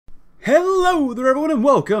Hello there everyone and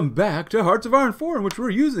welcome back to Hearts of Iron 4, in which we're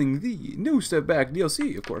using the new Step Back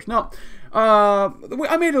DLC, of course. Now,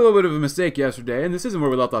 I made a little bit of a mistake yesterday, and this isn't where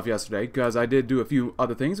we left off yesterday, because I did do a few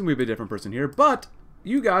other things, and we have a different person here, but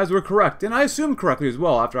you guys were correct, and I assumed correctly as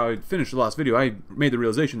well. After I finished the last video, I made the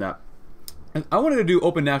realization that I wanted to do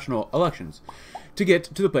open national elections to get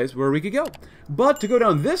to the place where we could go. But to go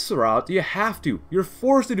down this route, you have to. You're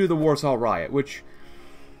forced to do the Warsaw Riot, which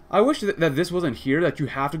I wish that this wasn't here, that you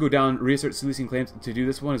have to go down, reassert Silesian claims to do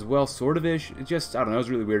this one as well, sort of-ish. It just, I don't know, it was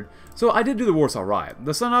really weird. So I did do the Warsaw Riot.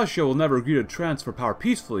 The Sanashia will never agree to transfer power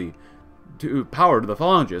peacefully to power to the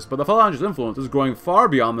Falangists, but the Falangist influence is growing far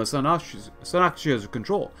beyond the Sanashia's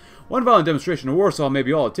control. One violent demonstration in Warsaw may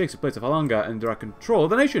be all it takes to place the Falanga in direct control of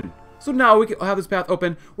the nation. So now we can have this path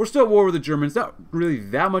open. We're still at war with the Germans. Not really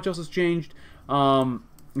that much else has changed. The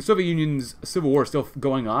Soviet Union's civil war is still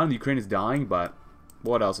going on. The Ukraine is dying, but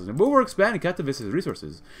what else is it? But we're expanding Katowice's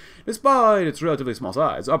resources. Despite its relatively small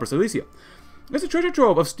size, Upper Silesia is a treasure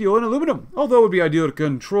trove of steel and aluminum. Although it would be ideal to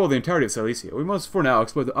control the entirety of Silesia, we must for now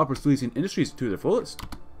exploit the Upper Silesian industries to their fullest,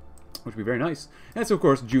 which would be very nice. And it's of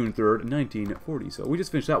course June 3rd, 1940, so we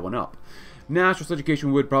just finished that one up. National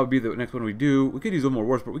education would probably be the next one we do. We could use a little more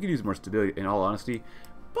war support, we could use more stability in all honesty.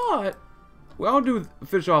 But I'll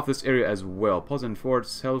finish off this area as well. Pleasant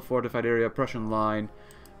Forts, held fortified area, Prussian line.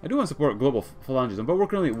 I do want to support global phalangism, but we're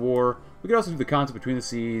currently at war. We could also do the concept between the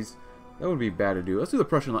seas. That would be bad to do. Let's do the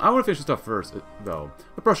Prussian line. I want to finish this stuff first, though.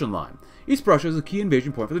 The Prussian line. East Prussia is a key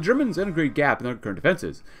invasion point for the Germans and a great gap in their current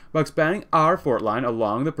defenses. By expanding our fort line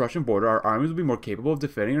along the Prussian border, our armies will be more capable of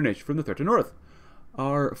defending our nation from the threat to north.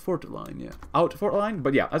 Our fort line, yeah. Out fort line?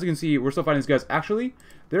 But yeah, as you can see, we're still fighting these guys. Actually,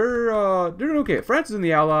 they're doing okay. France is in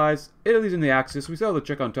the Allies. Italy's in the Axis. We still have the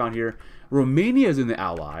Czech on town here. Romania is in the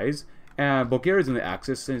Allies. And Bulgaria's in the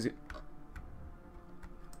Axis. I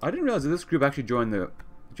didn't realize that this group actually joined the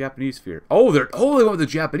Japanese sphere. Oh, they went with the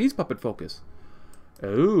Japanese puppet focus.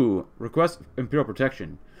 Ooh, request imperial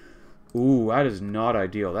protection. Ooh, that is not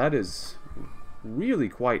ideal. That is really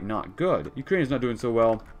quite not good. Ukraine is not doing so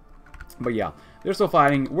well. But yeah, they're still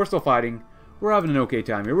fighting. We're still fighting. We're having an okay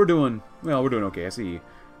time here. We're doing okay. I see.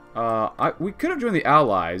 We could have joined the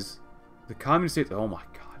Allies. The Communist States. Oh my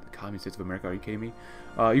God, the Communist States of America. Are you kidding me?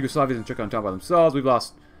 Yugoslavia and Czech on top by themselves. We've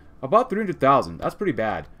lost about 300,000. That's pretty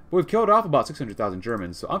bad. But we've killed off about 600,000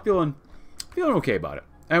 Germans. So I'm feeling okay about it.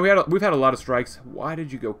 And we've had a lot of strikes. Why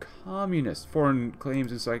did you go communist? Foreign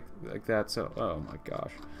claims and stuff like that. So, oh my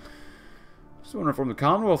gosh. Just want to reform the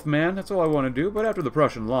Commonwealth, man. That's all I want to do. But after the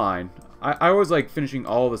Prussian line, I always like finishing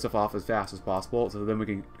all this stuff off as fast as possible, so then we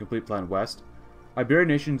can complete Plan West. Iberian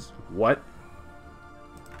nations, what?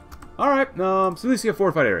 Alright, Silesia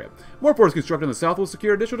fortified area. More ports constructed in the south will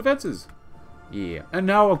secure additional defenses. Yeah. And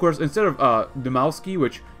now, of course, instead of Dmowski,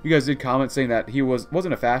 which you guys did comment saying that he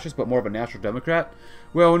wasn't a fascist, but more of a national democrat.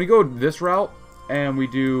 Well, when we go this route, and we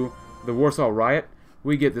do the Warsaw Riot,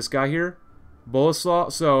 we get this guy here,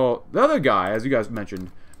 Boleslaw. So, the other guy, as you guys mentioned,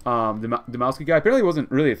 the Dmowski guy, apparently wasn't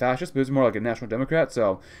really a fascist, but he was more like a national democrat.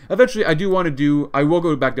 So, eventually, I will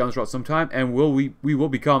go back down this route sometime, and we will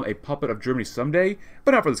become a puppet of Germany someday,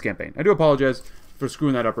 but not for this campaign. I do apologize for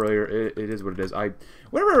screwing that up earlier. It is what it is.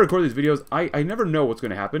 Whenever I record these videos, I never know what's going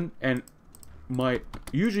to happen, and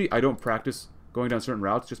usually I don't practice going down certain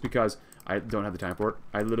routes just because I don't have the time for it.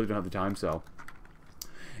 I literally don't have the time, so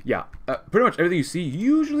yeah. Pretty much everything you see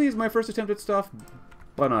usually is my first attempt at stuff,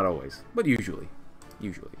 but not always. But usually.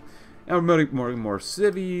 Now we're building more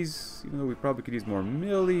civies, even though we probably could use more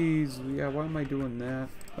millies. Yeah, why am I doing that?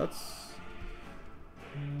 That's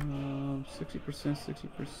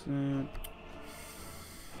 60%.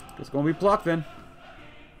 It's gonna be plucked then.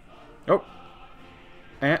 Oh.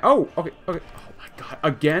 And okay. Oh my God.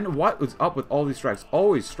 Again? What is up with all these strikes?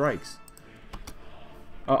 Always strikes.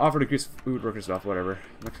 Offer to increase food worker stuff, whatever.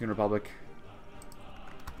 Mexican Republic.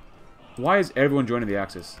 Why is everyone joining the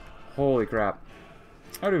Axis? Holy crap.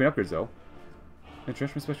 How do we upgrades though?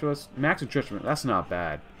 Entrenchment specialist. Max entrenchment. That's not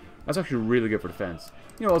bad. That's actually really good for defense.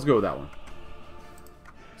 You know, let's go with that one.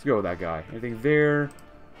 Let's go with that guy. Anything there?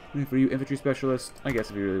 Anything for you, infantry specialist? I guess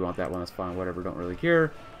if you really want that one, that's fine. Whatever. Don't really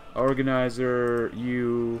care. Organizer.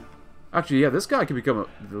 You. Actually, yeah, this guy could become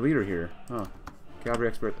the leader here. Huh. Cavalry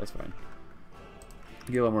expert. That's fine.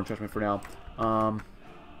 Get a little more entrenchment for now.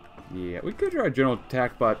 Yeah, we could try a general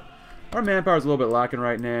attack, but our manpower is a little bit lacking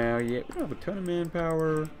right now. Yeah, we don't have a ton of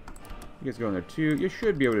manpower. You guys go in there too. You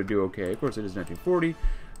should be able to do okay. Of course, it is 1940.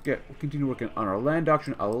 We'll continue working on our land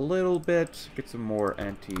doctrine a little bit. Get some more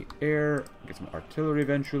anti-air. Get some artillery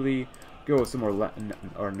eventually. Go with some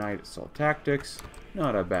more night assault tactics.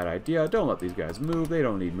 Not a bad idea. Don't let these guys move. They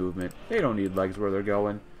don't need movement. They don't need legs where they're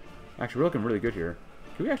going. Actually, we're looking really good here.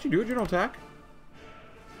 Can we actually do a general attack?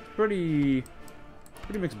 It's pretty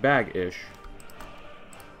mixed bag-ish.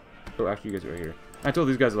 Oh, actually, you guys are right here. I told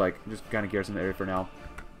these guys to, like, just kind of garrison the area for now.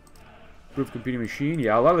 Proof competing machine.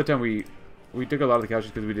 Yeah, a lot of the time we took a lot of the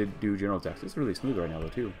casualties because we did do general attacks. It's really smooth right now, though,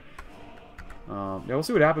 too. Yeah, we'll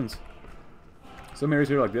see what happens. Some areas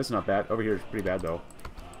here like this, not bad. Over here is pretty bad, though.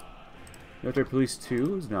 Military Police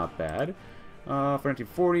 2 is not bad. For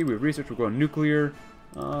 1940, we have research. We're going nuclear.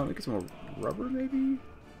 Get some more rubber, maybe?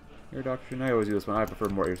 Air doctrine. I always do this one. I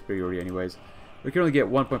prefer more air superiority anyways. We can only get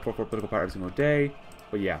 1.44 political power every single day.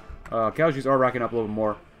 But yeah, casualties are racking up a little bit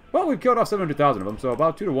more. Well, we've killed off 700,000 of them, so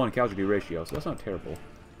about 2 to 1 casualty ratio. So that's not terrible.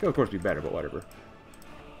 Could of course be better, but whatever.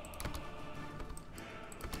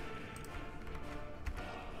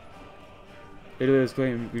 Italy is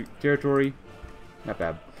claiming territory. Not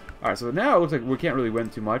bad. Alright, so now it looks like we can't really win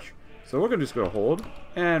too much. So we're going to just go to hold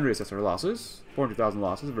and reassess our losses. 400,000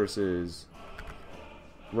 losses versus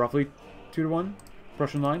roughly 2 to 1.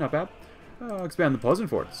 Prussian line, not bad. Expand the Poznan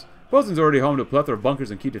forts. Poznan's already home to a plethora of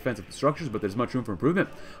bunkers and key defensive structures, but there's much room for improvement.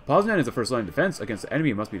 Poznan is the first line of defense against the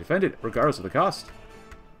enemy and must be defended, regardless of the cost.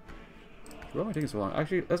 Why am I taking so long?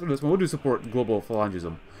 Actually, that's what this one. We'll do support global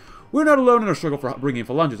Falangism. We're not alone in our struggle for bringing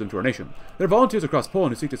Falangism to our nation. There are volunteers across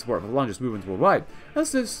Poland who seek to support Falangist movements worldwide, and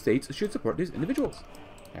the states should support these individuals.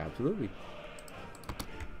 Absolutely.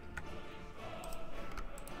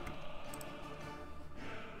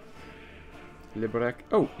 Liberec.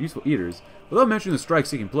 Oh, useful eaters. Without mentioning the strikes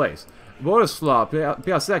taking place, Boleslav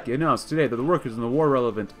Piasecki announced today that the workers in the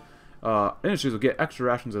war-relevant industries will get extra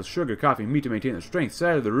rations of sugar, coffee, and meat to maintain their strength.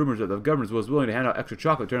 Sadly, the rumors that the government was willing to hand out extra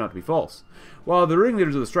chocolate turned out to be false. While the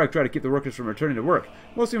ringleaders of the strike tried to keep the workers from returning to work,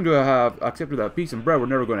 most seem to have accepted that peace and bread were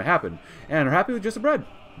never going to happen, and are happy with just the bread.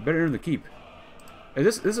 Better earn the keep. And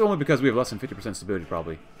this is only because we have less than 50% stability,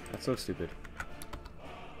 probably. That's so stupid.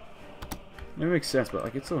 It makes sense, but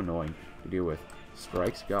like it's so annoying to deal with.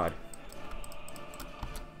 Strikes, God.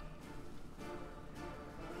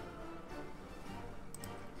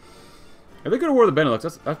 If they go to war with the Benelux,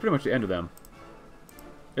 that's pretty much the end of them.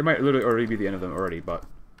 It might literally already be the end of them already, but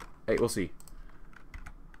hey, we'll see.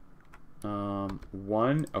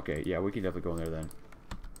 One. Okay, yeah, we can definitely go in there then.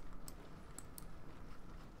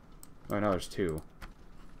 Oh, now there's 2.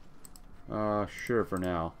 Sure for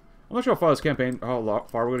now. I'm not sure how far this campaign, how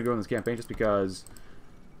far we're gonna go in this campaign, just because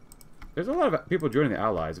there's a lot of people joining the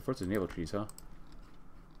Allies. Of course, it's naval trees, huh?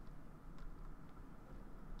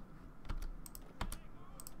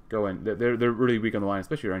 Go in. They're really weak on the line,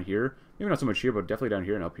 especially around here. Maybe not so much here, but definitely down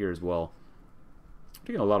here and up here as well.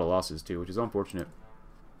 Taking a lot of losses too, which is unfortunate.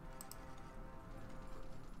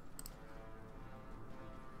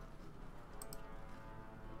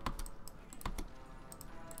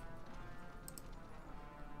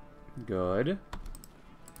 Good.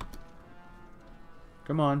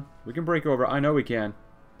 Come on. We can break over. I know we can.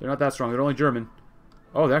 They're not that strong. They're only German.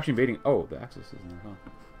 Oh, they're actually invading. Oh, the Axis is in there, huh?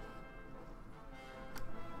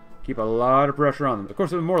 Keep a lot of pressure on them. Of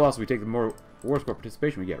course, the more losses we take, the more war score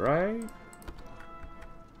participation we get, right?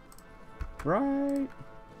 Right?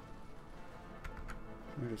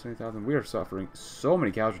 170,000. We are suffering so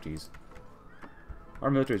many casualties.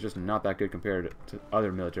 Our military is just not that good compared to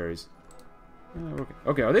other militaries. Okay.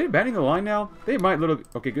 Okay, are they abandoning the line now? They might literally...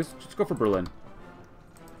 Okay, just go for Berlin.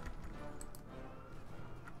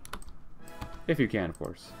 If you can, of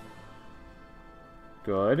course.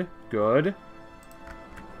 Good. Good.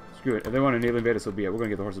 Screw it. If they want to naval invade us, so be it. We're going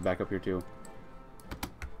to get the horses back up here, too.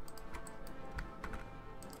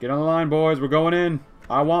 Get on the line, boys. We're going in.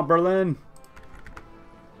 I want Berlin.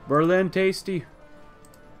 Berlin tasty.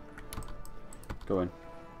 Go in.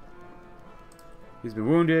 He's been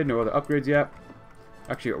wounded. No other upgrades yet.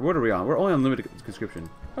 Actually, what are we on? We're only on limited conscription.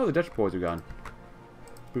 Oh, the Dutch boys are gone.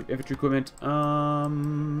 Infantry equipment.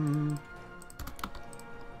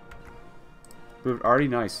 Proved already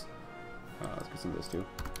nice. Let's get some of this too.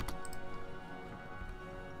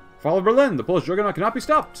 Follow Berlin. The Polish juggernaut cannot be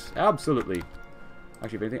stopped. Absolutely.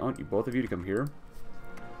 Actually, if anything, I want you both of you to come here.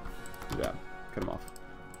 Do that. Cut him off.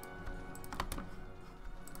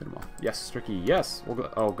 Cut him off. Yes, Tricky. Yes. We'll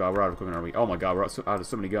go. Oh god, we're out of equipment, are we? Oh my god, we're out of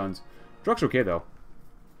so many guns. Trucks are okay though.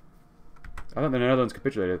 I thought the Netherlands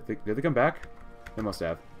capitulated. Did they come back? They must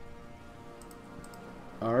have.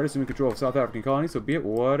 Alright, assuming control of South African colonies, so be it.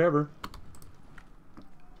 Whatever.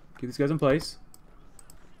 Keep these guys in place.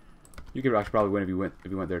 You could actually probably win if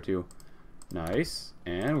you went there too. Nice.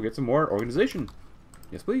 And we'll get some more organization.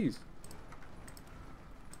 Yes, please.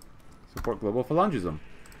 Support global Falangism.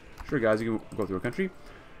 Sure, guys, you can go through a country.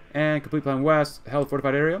 And complete plan west, held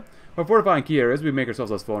fortified area. By fortifying key areas, we make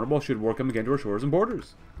ourselves less vulnerable should war come again to our shores and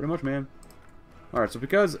borders. Pretty much, man. Alright, so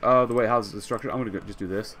because of the way houses is structured, I'm going to just do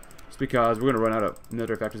this. Just because we're going to run out of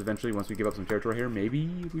military factors eventually once we give up some territory here. Maybe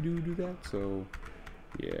we do that. So,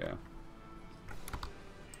 yeah.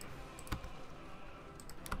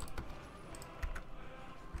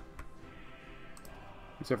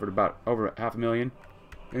 We suffered about over 500,000.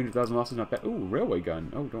 800,000 losses, not bad. Ooh, railway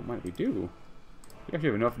gun. Oh, don't mind if we do. We actually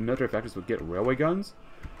have enough military factors to get railway guns.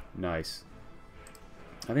 Nice.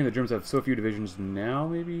 I think the Germans have so few divisions now,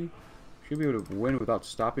 maybe. Should be able to win without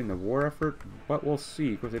stopping the war effort, but we'll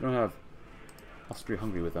see. Of course, they don't have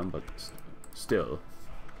Austria-Hungary with them, but still.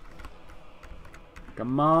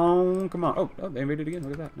 Come on, come on. Oh, they invaded again.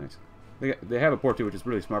 Look at that. Nice. They have a port, too, which is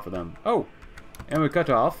really smart for them. Oh, and we cut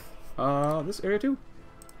off this area, too.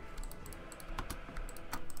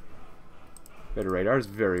 Better radars.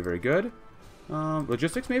 Very, very good.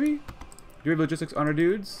 Logistics, maybe? Do we have logistics on our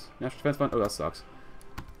dudes? National Defense Fund. Oh, that sucks.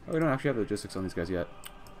 Oh, we don't actually have logistics on these guys yet.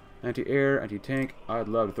 Anti-air, anti-tank. I'd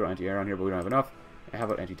love to throw anti-air on here, but we don't have enough. How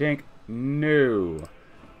about anti-tank? No.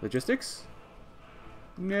 Logistics?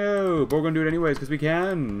 No. But we're going to do it anyways, because we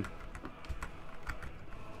can.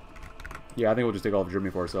 Yeah, I think we'll just take all of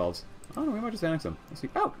Germany for ourselves. Oh, no, we might just annex them. Let's see.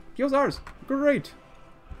 Oh, Kiel's ours. Great.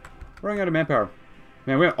 We're running out of manpower.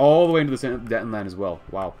 Man, we went all the way into the Sudetenland as well.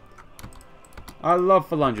 Wow. I love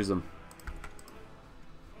Falangism.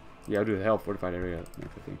 Yeah, I'll do the hell fortified area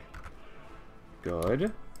next, I think.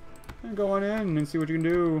 Good. And go on in and see what you can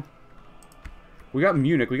do. We got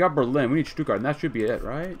Munich, we got Berlin, we need Stuttgart, and that should be it,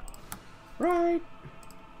 right? Right?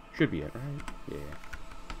 Should be it, right? Yeah.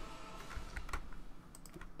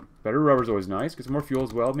 Better rubber's always nice. Get some more fuel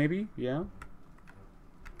as well, maybe? Yeah.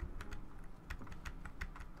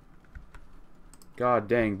 God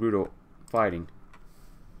dang, brutal fighting.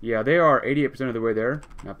 Yeah, they are 88% of the way there.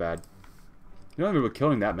 Not bad. You don't even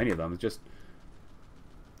killing that many of them. It's just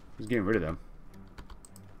getting rid of them.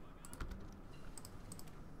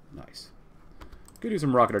 Nice. Could do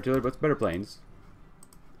some rocket artillery, but it's better planes.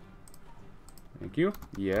 Thank you.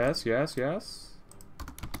 Yes, yes, yes.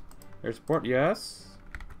 Air support, yes.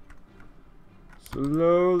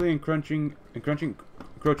 Slowly encroaching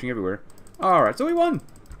everywhere. Alright, so we won!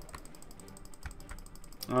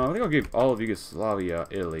 I think I'll give all of Yugoslavia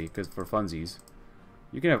Italy, because for funsies.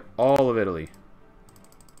 You can have all of Italy.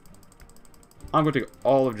 I'm going to take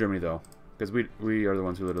all of Germany, though, because we are the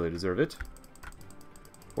ones who literally deserve it.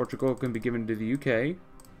 Portugal can be given to the UK.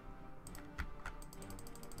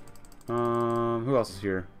 Who else is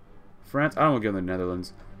here? France? I don't want to give them the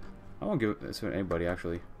Netherlands. I won't give this to anybody,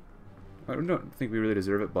 actually. I don't think we really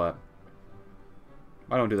deserve it, but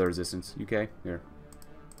I don't do the resistance. UK? Here.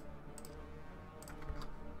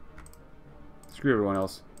 Screw everyone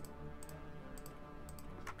else.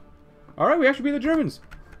 Alright, we actually beat the Germans.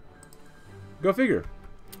 Go figure.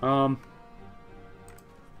 Do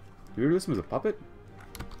we list him as a puppet?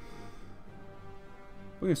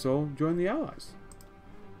 We can still join the Allies.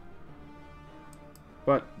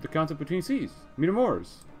 But the concept between seas.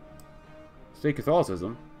 Moors. State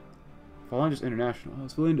Catholicism. Falangist International. Oh,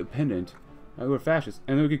 it's fully independent. We're fascists.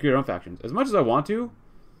 And then we can create our own factions. As much as I want to.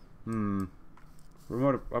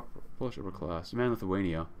 Remote Polish upper class. Man,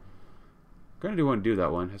 Lithuania. Kind of do want to do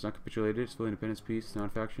that one. Has not capitulated. It's fully independence, peace,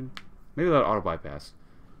 non-faction. Maybe let auto bypass.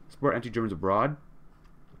 Support anti-Germans abroad.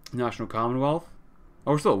 National Commonwealth.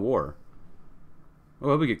 Oh, we're still at war. Oh,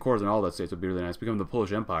 well, we get cores in all that states would be really nice. Become the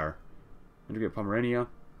Polish Empire. Integrate Pomerania.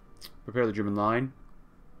 Prepare the German line.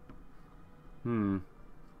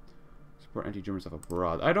 Support anti-German stuff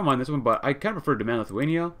abroad. I don't mind this one, but I kind of prefer demand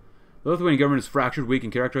Lithuania. The Lithuanian government is fractured, weak,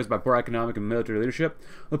 and characterized by poor economic and military leadership.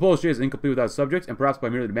 The Polish state is incomplete without subjects, and perhaps by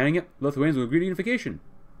merely demanding it, Lithuanians will agree to unification.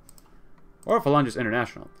 Or Falangist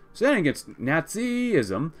International. Standing against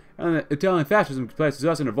Nazism and the Italian fascism places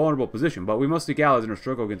us in a vulnerable position, but we must seek allies in our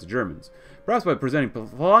struggle against the Germans. Perhaps by presenting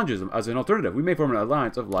Falangism as an alternative, we may form an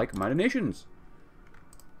alliance of like-minded nations.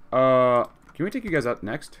 Can we take you guys out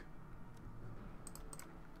next?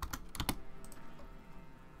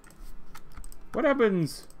 What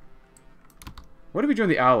happens? What if we join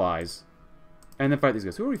the Allies and then fight these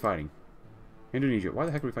guys? Who are we fighting? Indonesia. Why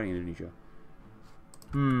the heck are we fighting Indonesia?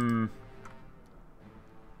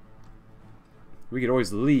 We could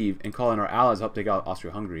always leave and call in our allies to help take out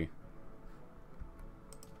Austria-Hungary.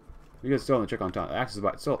 You guys still on the check on time. The Axis is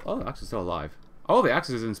about still. Oh, the Axis is still alive. Oh, the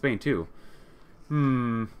Axis is in Spain too.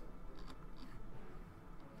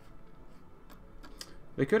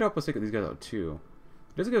 They could help us take these guys out too.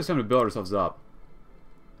 It doesn't give us time to build ourselves up.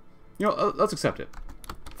 You know, let's accept it.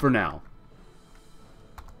 For now.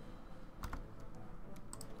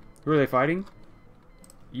 Who are they fighting?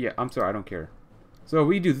 Yeah, I'm sorry, I don't care. So if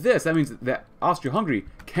we do this, that means that Austria-Hungary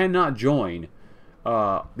cannot join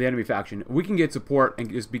the enemy faction, we can get support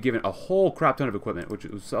and just be given a whole crap ton of equipment, which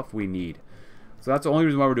is stuff we need. So that's the only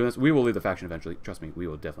reason why we're doing this. We will leave the faction eventually. Trust me, we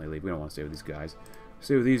will definitely leave. We don't want to stay with these guys.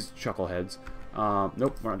 Stay with these chuckleheads.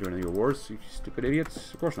 Nope, we're not joining your wars, you stupid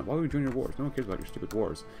idiots. Of course not. Why would we join your wars? No one cares about your stupid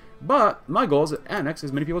wars. But my goal is to annex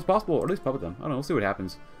as many people as possible, or at least puppet them. I don't know. We'll see what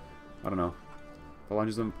happens. I don't know.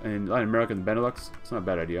 Falangism in Latin America and Benelux. It's not a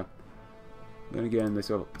bad idea. Then again, they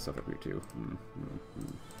still have stuff up here too.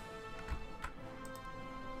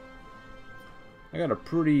 I got a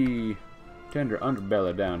pretty tender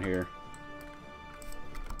underbelly down here.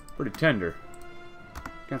 Pretty tender.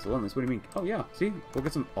 Cancel limits. What do you mean? Oh yeah. See, we'll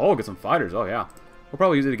get some. Oh, we'll get some fighters. Oh yeah. We'll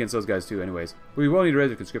probably use it against those guys too. Anyways, we will need to raise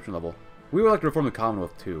the conscription level. We would like to reform the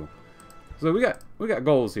Commonwealth too. So we got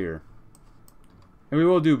goals here, and we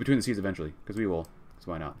will do between the seas eventually because we will.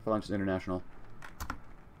 So why not? Falangist International.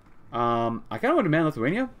 I kind of want to demand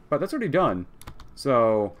Lithuania, but that's already done.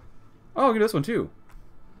 So, oh, look at this one too.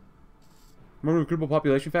 More recruitable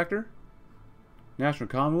population factor. National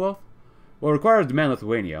Commonwealth. Well, it requires demand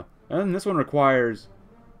Lithuania, and then this one requires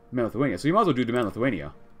demand Lithuania. So you might as well do demand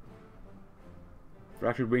Lithuania.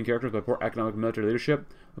 Fractured breeding characters by poor economic and military leadership.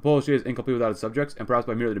 The Polish state is incomplete without its subjects, and perhaps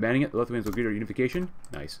by merely demanding it, the Lithuanians will agree to unification.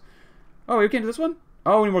 Nice. Oh, we can't do this one?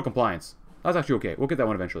 Oh, we need more compliance. That's actually okay. We'll get that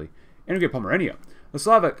one eventually. Integrate Pomerania. The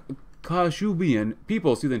Slavic Kashubian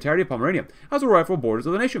people see the entirety of Pomerania as the rightful borders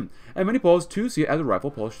of the nation, and many Poles too see it as a rightful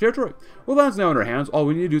Polish territory. With lands now in our hands, all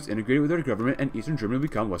we need to do is integrate it with our government, and Eastern Germany will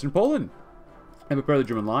become Western Poland. And prepare the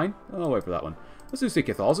German line. I'll wait for that one. Let's do state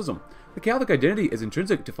Catholicism. The Catholic identity is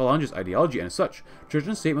intrinsic to Falangist ideology, and as such, church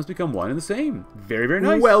and state must become one and the same. Very, very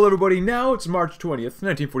nice. Well, everybody, now it's March 20th,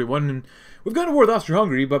 1941, and we've gone to war with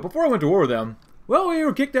Austria-Hungary, but before I went to war with them, well, we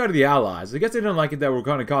were kicked out of the Allies. I guess they didn't like it that we're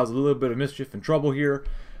going to cause a little bit of mischief and trouble here,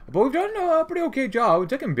 but we've done a pretty okay job. We've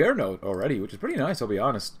taken Bairnote already, which is pretty nice, I'll be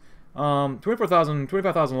honest. 25,000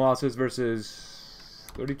 losses versus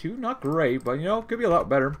 32, not great, but, you know, could be a lot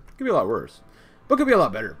better. Could be a lot worse, but could be a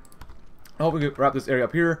lot better. I hope we can wrap this area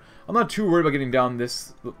up here. I'm not too worried about getting down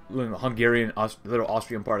this Hungarian, little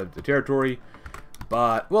Austrian part of the territory,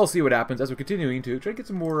 but we'll see what happens as we're continuing to try to get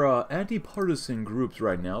some more anti-partisan groups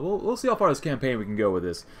right now. We'll see how far this campaign we can go with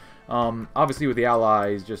this. Obviously, with the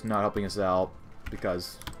Allies just not helping us out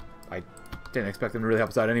because I didn't expect them to really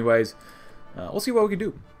help us out anyways. We'll see what we can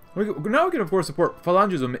do. Now we can, of course, support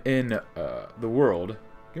Falangism in the world.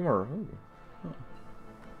 Get more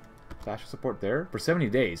fascist support there for 70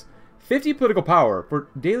 days. 50 political power for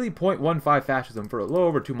daily 0.15 fascism for a little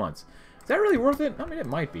over 2 months. Is that really worth it? I mean, it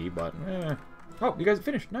might be, but Oh, you guys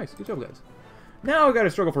finished. Nice. Good job, guys. Now we got to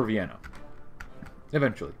struggle for Vienna.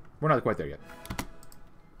 Eventually. We're not quite there yet.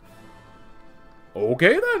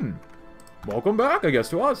 Okay, then. Welcome back, I guess,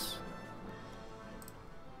 to us.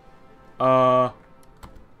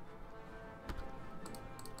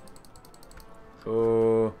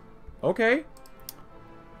 Okay.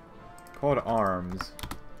 Call to arms.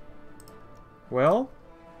 Well,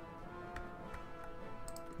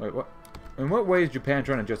 wait, what? In what way is Japan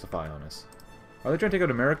trying to justify on us? Are they trying to take out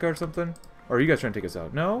America or something? Or are you guys trying to take us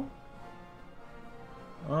out? No?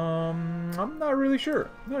 I'm not really sure.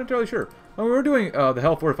 I'm not entirely sure. Well, we were doing the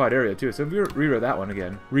Hell Fortified Area too, so if you reread that one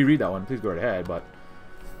again, reread that one, please go right ahead, but...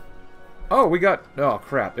 Oh, we got... Oh,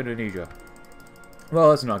 crap, Indonesia.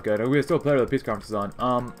 Well, that's not good. We still play with the peace conferences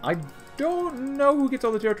on. I don't know who gets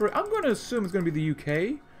all the territory. I'm going to assume it's going to be the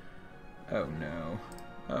UK. Oh no.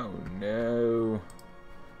 Oh no.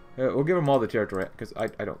 We'll give them all the territory because I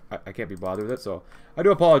can't be bothered with it. So I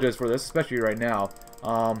do apologize for this, especially right now.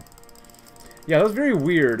 Yeah, that was very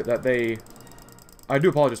weird that they. I do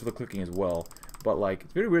apologize for the clicking as well, but like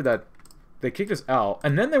it's very weird that they kicked us out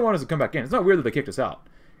and then they want us to come back in. It's not weird that they kicked us out.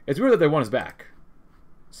 It's weird that they want us back.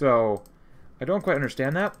 So I don't quite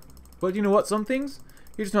understand that. But you know what? Some things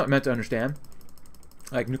you're just not meant to understand.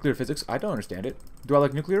 Like nuclear physics, I don't understand it. Do I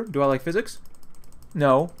like nuclear? Do I like physics?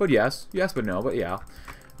 No, but yes. Yes, but no, but yeah.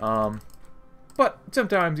 But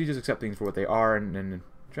sometimes you just accept things for what they are and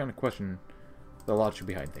trying to question the logic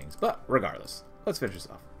behind things. But regardless, let's finish this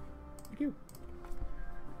off. Thank you.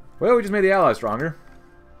 Well, we just made the Allies stronger.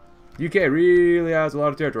 UK really has a lot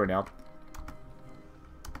of territory now.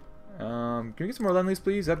 Can we get some more Lend-Lease,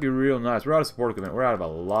 please? That'd be real nice. We're out of support equipment. We're out of a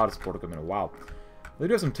lot of support equipment. Wow. They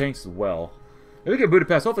do have some tanks as well. If we get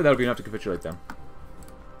Budapest, hopefully that'll be enough to capitulate them.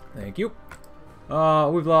 Thank you.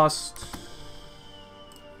 We've lost...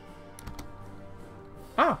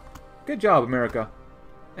 Ah! Good job, America.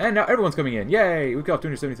 And now everyone's coming in. Yay! We got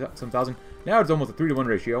 277,000. Now it's almost a 3-to-1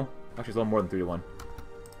 ratio. Actually, it's a little more than 3-to-1.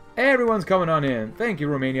 Everyone's coming on in. Thank you,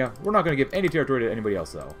 Romania. We're not going to give any territory to anybody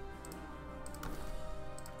else, though.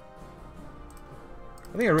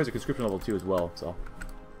 I think I raised a conscription level 2 as well, so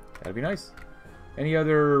that'd be nice. Any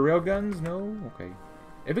other railguns? No? Okay.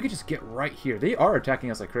 If we could just get right here. They are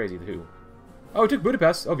attacking us like crazy, too. Oh, we took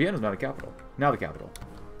Budapest. Oh, Vienna's not a capital. Now the capital.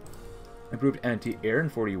 Improved anti-air in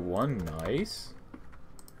 41. Nice.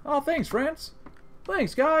 Oh, thanks, France.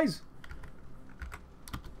 Thanks, guys.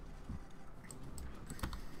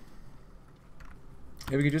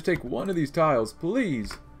 If we could just take one of these tiles,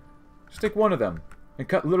 please. Just take one of them. And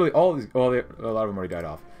cut literally all of these. Oh, a lot of them already died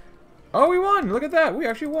off. Oh, we won! Look at that! We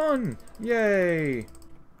actually won! Yay!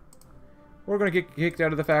 We're gonna get kicked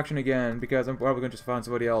out of the faction again because I'm probably gonna just find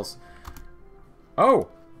somebody else. Oh!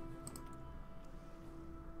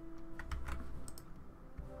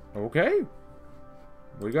 Okay.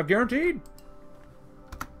 We got guaranteed.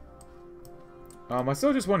 I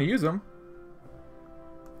still just want to use them.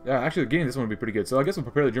 Yeah, actually, getting this one would be pretty good. So I guess we'll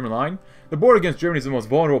prepare the German line. The border against Germany is the most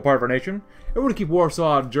vulnerable part of our nation. If we're to keep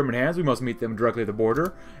Warsaw out of German hands, we must meet them directly at the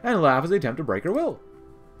border and laugh as they attempt to break our will.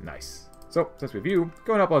 Nice. So, since we have you,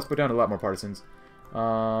 go and help us put down a lot more partisans.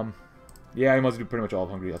 Yeah, you must do pretty much all of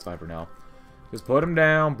Hungary. That's fine for now. Just put them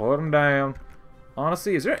down, put them down.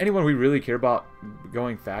 Honestly, is there anyone we really care about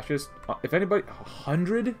going fascist? If anybody...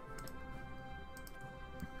 100?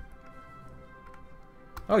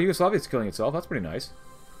 Oh, Yugoslavia's killing itself. That's pretty nice.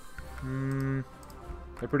 They're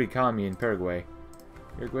pretty commie in Paraguay.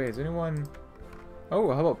 Paraguay, is anyone...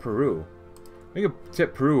 Oh, how about Peru? We could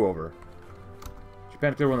tip Peru over.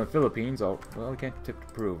 Japan declared one in the Philippines. Oh, well, we can't tip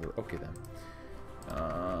Peru over. Okay, then.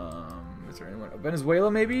 Is there anyone... Venezuela,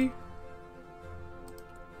 maybe?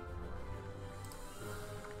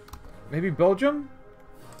 Maybe Belgium?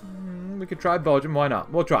 We could try Belgium. Why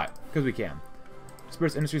not? We'll try it, because we can.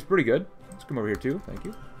 Spirits industry is pretty good. Let's come over here, too. Thank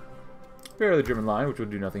you. Spare the German line, which will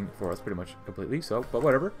do nothing for us pretty much completely, so, but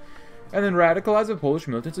whatever. And then radicalize the Polish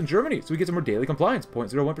militants in Germany, so we get some more daily compliance,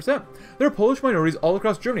 0.01%. There are Polish minorities all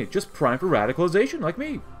across Germany, just primed for radicalization, like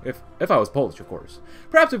me. If I was Polish, of course.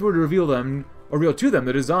 Perhaps if we were to reveal to them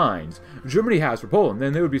the designs Germany has for Poland,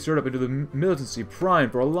 then they would be stirred up into the militancy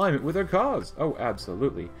primed for alignment with their cause. Oh,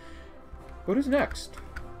 absolutely. What is next?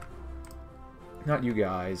 Not you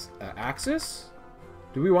guys. Axis?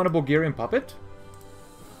 Do we want a Bulgarian puppet?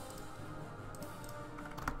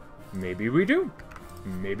 Maybe we do.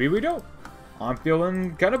 Maybe we don't. I'm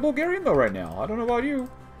feeling kind of Bulgarian though right now. I don't know about you,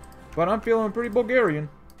 but I'm feeling pretty Bulgarian.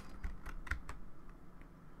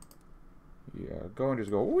 Yeah, go and just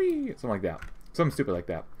go wee, something like that. Something stupid like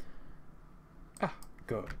that. Ah,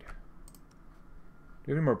 good. Do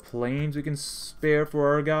you have any more planes we can spare for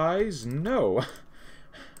our guys? No.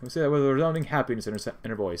 We say that with a resounding happiness in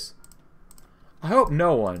her voice. I hope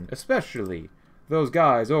no one, especially those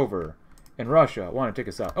guys over in Russia, want to take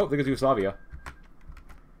us out. Oh, there goes Yugoslavia.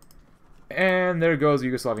 And there goes the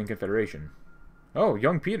Yugoslavian Confederation. Oh,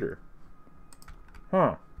 young Peter.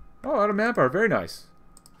 Huh. Oh, out of manpower. Very nice.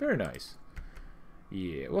 Very nice.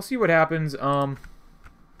 Yeah, we'll see what happens. Yeah, I'm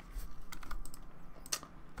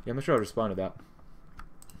not sure I'll respond to that.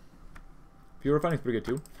 Fuel refining's pretty good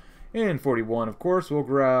too. And 41, of course, we'll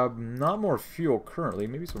grab not more fuel currently.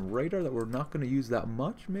 Maybe some radar that we're not going to use that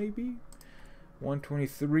much, maybe.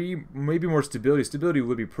 123, maybe more stability. Stability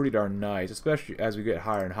would be pretty darn nice, especially as we get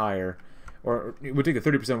higher and higher. Or it would take a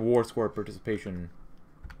 30% war score participation.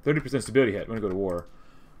 30% stability hit when we go to war.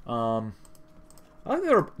 I think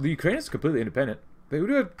the Ukraine is completely independent. They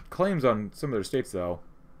do have claims on some of their states, though.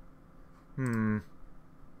 I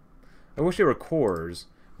wish they were cores.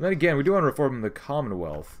 But then again, we do want to reform the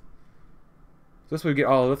Commonwealth. So this way we get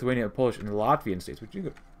all Lithuanian, Polish, and Latvian states. Which you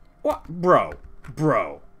go, what? Bro.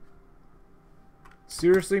 Bro.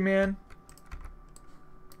 Seriously, man?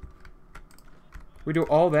 We do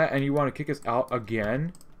all that and you want to kick us out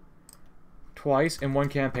again? Twice in one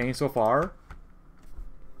campaign so far?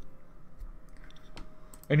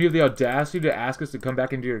 And you have the audacity to ask us to come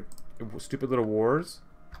back into your stupid little wars?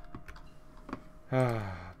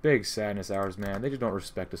 Big sadness ours, man. They just don't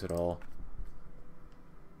respect us at all.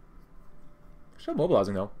 Still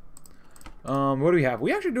mobilizing, though. What do we have?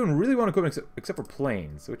 We actually doing really well equipment except for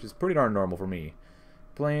planes, which is pretty darn normal for me.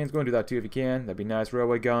 Planes, go and do that too if you can. That'd be nice.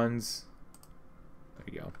 Railway guns.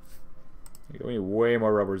 There you go. There you go. We need way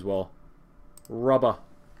more rubber as well. Rubber.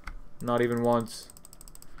 Not even once.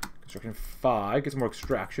 Construction 5. Get some more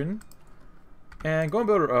extraction. And go and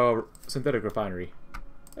build a synthetic refinery.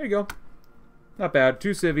 There you go. Not bad.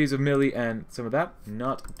 2 civies of milli and some of that.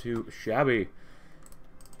 Not too shabby.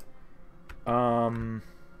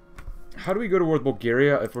 How do we go to war with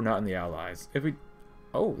Bulgaria if we're not in the Allies? If we...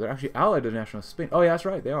 Oh, they're actually allied to the National Spain. Oh, yeah, that's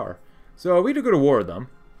right. They are. So if we do go to war with them,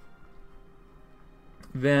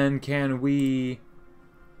 then can we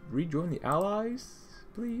rejoin the Allies,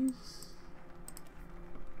 please?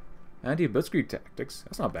 Anti-blitzkrieg tactics.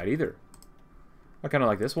 That's not bad either. I kind of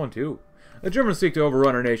like this one too. The Germans seek to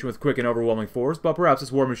overrun our nation with quick and overwhelming force, but perhaps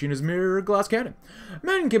this war machine is mere glass cannon.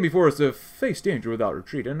 Men can be forced to face danger without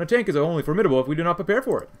retreat, and a tank is only formidable if we do not prepare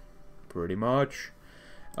for it. Pretty much.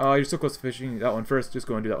 You're so close to finishing that one first. Just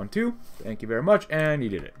go and do that one too. Thank you very much, and you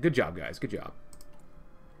did it. Good job, guys. Good job.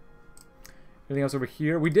 Anything else over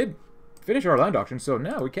here? We did finish our land auction, so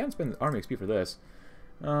now we can spend army XP for this.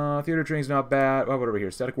 Theater training's not bad. What over here?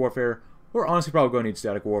 Static warfare. We're honestly probably going to need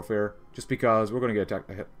static warfare, just because we're going to get attacked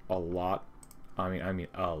a lot. I mean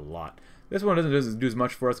a lot. This one doesn't do as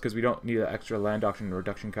much for us because we don't need that extra land auction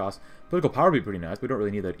reduction cost. Political power would be pretty nice, but we don't really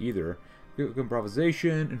need that either.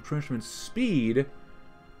 Improvisation, entrenchment speed,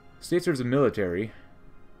 state serves the military.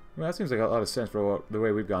 Well, that seems like a lot of sense for the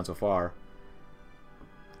way we've gone so far.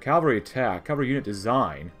 Cavalry attack, cavalry unit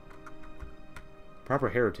design, proper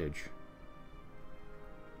heritage.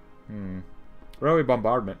 Railway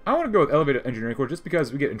bombardment. I want to go with elevated engineering corps just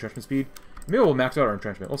because we get entrenchment speed. Maybe we'll max out our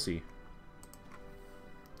entrenchment. We'll see.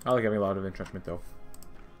 I like having a lot of entrenchment though.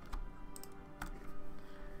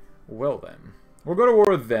 Well then, we'll go to war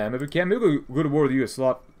with them. If we can, maybe we'll go to war with you,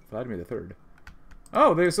 Vladimir the Third.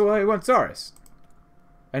 Oh, they want Tsarist.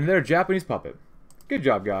 And they're a Japanese puppet. Good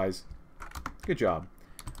job, guys. Good job.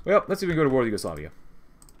 Well, let's see if we can go to war with Yugoslavia.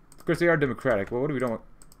 Of course, they are democratic. Well, what do we don't want?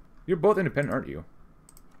 You're both independent, aren't you?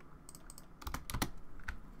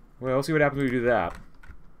 Well, we'll see what happens when we do that.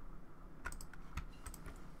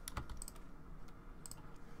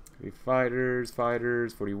 Fighters,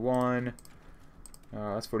 41.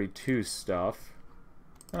 That's 42 stuff.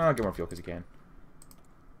 I'll get more fuel because you can.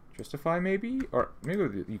 Justify, maybe? Or maybe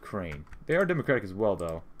with Ukraine. They are democratic as well,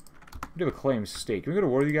 though. We do have a claim state. Can we go to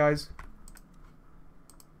war with you guys?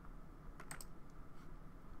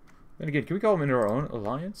 Then again, can we call them into our own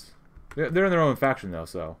alliance? They're in their own faction, though,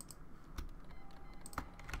 so.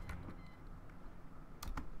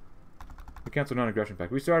 We cancel non-aggression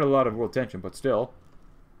pact. We started a lot of world tension, but still.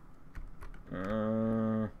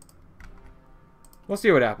 We'll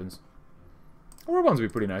see what happens. War bonds would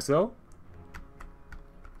be pretty nice, though.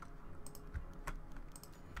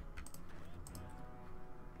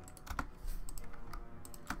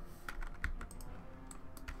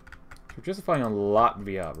 We're justifying on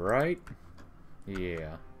Latvia, right?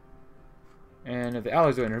 Yeah. And if the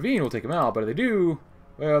Allies don't intervene, we'll take them out. But if they do,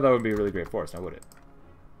 well, that would be a really great for us, now would it?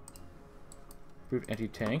 Improved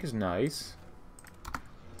anti-tank is nice.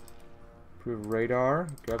 Improved radar.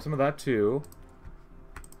 Grab some of that, too.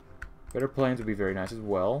 Better planes would be very nice as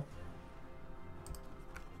well.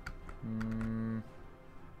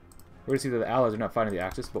 We're to see that the Allies are not fighting the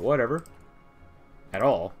Axis, but whatever. At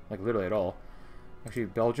all. Like, literally at all. Actually,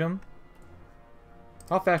 Belgium.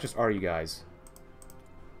 How fascist are you guys?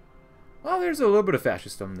 Well, there's a little bit of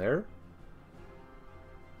fascism there.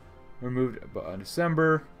 Removed in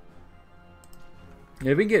December.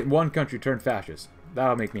 Yeah, if we can get one country turned fascist,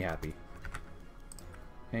 that'll make me happy.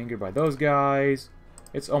 Angered by those guys.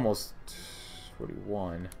 It's almost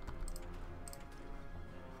 41.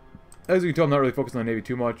 As you can tell, I'm not really focused on the Navy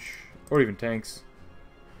too much. Or even tanks.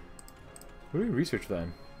 What do we research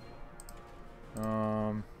then?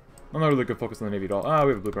 I'm not really good focused on the Navy at all. Ah, we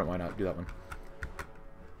have a blueprint. Why not do that one?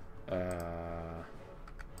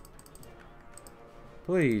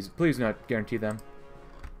 Please not guarantee them.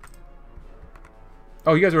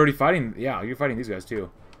 Oh, you guys are already fighting. Yeah, you're fighting these guys too.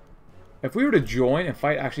 If we were to join and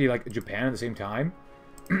fight actually like Japan at the same time,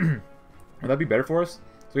 would that be better for us?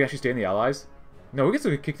 So we actually stay in the Allies? No, we get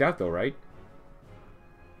to get kicked out though, right?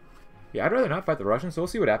 Yeah, I'd rather not fight the Russians, so we'll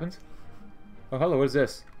see what happens. Oh, hello, what is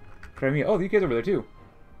this? Crimea. Oh, the UK's over there too.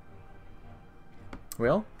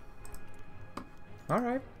 Well,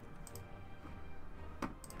 alright.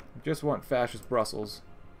 Just want fascist Brussels.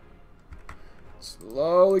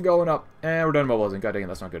 Slowly going up. And we're done mobilizing. God dang it,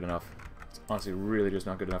 that's not good enough. It's honestly really just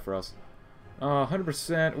not good enough for us.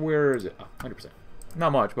 100%, where is it? Oh, 100%.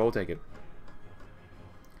 Not much, but we'll take it.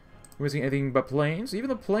 We're missing anything but planes. Even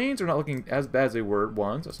the planes are not looking as bad as they were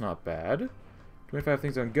once. That's not bad. 25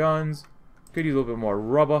 things on guns. Could use a little bit more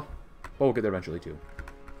rubber. But we'll get there eventually, too.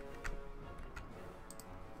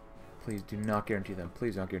 Please do not guarantee them.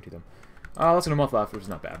 Please don't guarantee them. Less than a month left, which is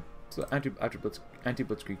not bad. So,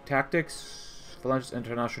 anti-blitzkrieg tactics. Falangist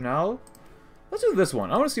International. Let's do this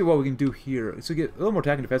one. I want to see what we can do here. So we get a little more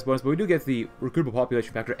attack and defense bonus, but we do get the recruitable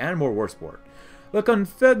population factor and more war support. The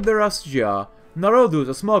Konfederacja Narodu is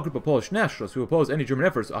a small group of Polish nationalists who oppose any German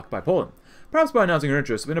efforts to occupy Poland, perhaps by announcing their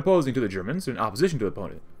interest in opposing to the Germans in opposition to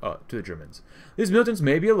the Germans. These militants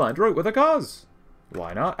may be aligned with a cause.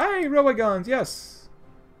 Why not? Hey, railway guns, yes!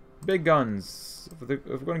 Big guns. If we're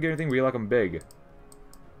going to get anything, we like them big.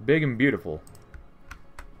 Big and beautiful.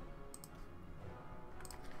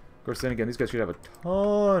 Of course, then again, these guys should have a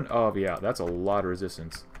ton of... Yeah, that's a lot of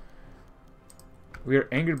resistance. We are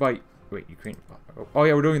angered by... Wait, Ukraine... Oh,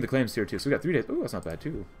 yeah, we're doing the claims here, too. So we got 3 days. Ooh, that's not bad,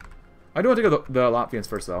 too. I do want to go the Latvians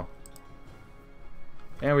first, though.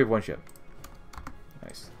 And we have 1 ship.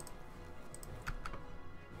 Nice.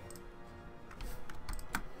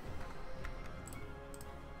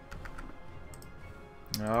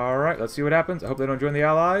 Alright, let's see what happens. I hope they don't join the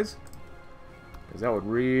Allies. Because that would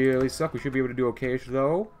really suck. We should be able to do okay,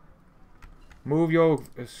 though. Move your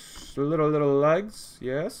little legs.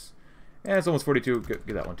 Yes. And it's almost 42. Get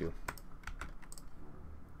that one, too.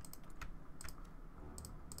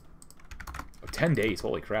 Oh, 10 days.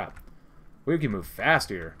 Holy crap. We can move fast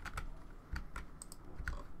here.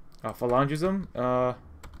 Falangism.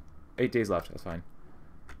 8 days left. That's fine.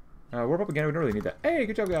 Warp up again. We don't really need that. Hey,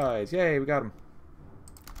 good job, guys. Yay, we got him.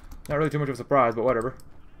 Not really too much of a surprise, but whatever.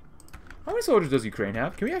 How many soldiers does Ukraine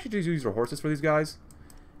have? Can we actually just use our horses for these guys?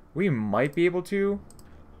 We might be able to.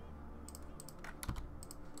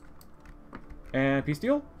 And peace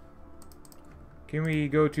deal? Can we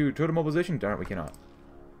go to total mobilization? Darn it, we cannot.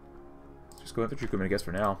 Let's just go infantry equipment, I guess,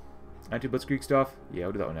 for now. Anti-blitzkrieg stuff? Yeah,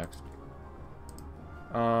 we'll do that one next.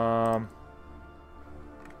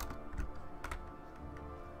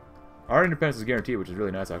 Our independence is guaranteed, which is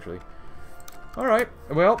really nice, actually. Alright,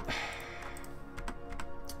 well...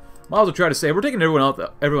 Might as well try to say, we're taking everyone out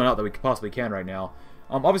that we possibly can right now.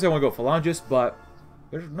 Obviously, I want to go Falangist, but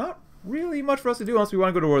there's not really much for us to do unless we want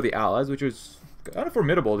to go to war with the Allies, which is kind of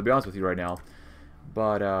formidable, to be honest with you, right now.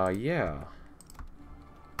 But, yeah.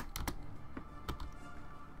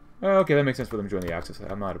 Okay, that makes sense for them to join the Axis.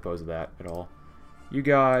 I'm not opposed to that at all. You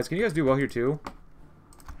guys, can you guys do well here, too?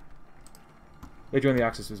 They join the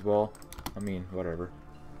Axis as well. I mean, whatever.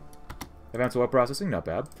 Advanced web processing, not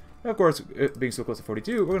bad. And of course, it being so close to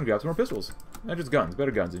 42, we're going to grab some more pistols. And just guns.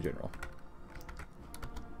 Better guns in general.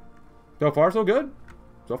 So far, so good.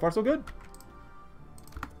 So far, so good.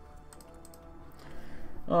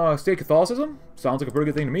 State Catholicism? Sounds like a pretty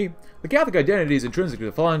good thing to me. The Catholic identity is intrinsic to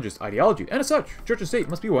the Falangist ideology, and as such, church and state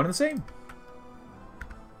must be one and the same.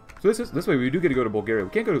 So this way we do get to go to Bulgaria.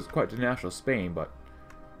 We can't go to quite to national Spain, but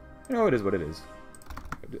you know, it is what it is.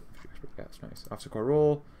 Yeah, that's nice. Officer Corps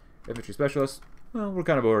role, infantry specialist. Well, we're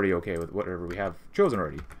kind of already okay with whatever we have chosen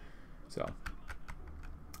already. So,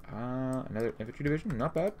 another infantry division.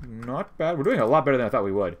 Not bad. Not bad. We're doing a lot better than I thought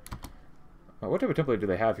we would. What type of template do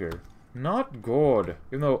they have here? Not good.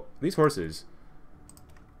 Even though these horses,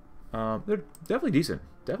 they're definitely decent.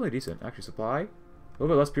 Definitely decent. Actually, supply. A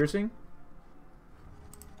little bit less piercing.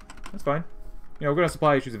 That's fine. You know, we're going to have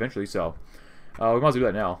supply issues eventually, so we might as well do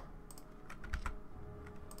that now.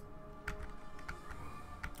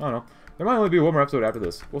 I don't know. There might only be one more episode after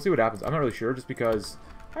this. We'll see what happens. I'm not really sure, just because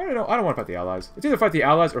I don't know. I don't want to fight the Allies. It's either fight the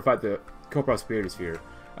Allies or fight the co-prosperity sphere.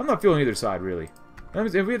 I'm not feeling either side, really. That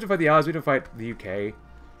means if we have to fight the Allies, we have to fight the UK.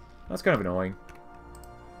 That's kind of annoying.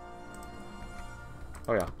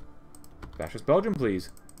 Oh, yeah. Fascist Belgium,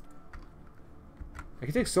 please. It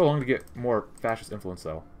can take so long to get more fascist influence,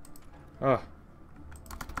 though. Ugh.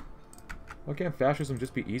 Why can't fascism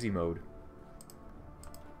just be easy mode?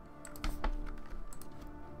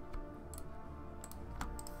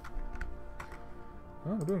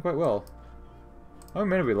 Oh, we're doing quite well. How many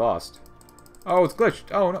men have we lost? Oh, it's glitched.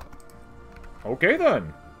 Oh, no. Okay,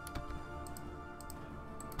 then.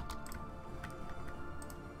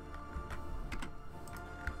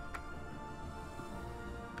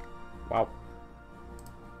 Wow.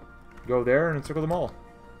 Go there and encircle them all.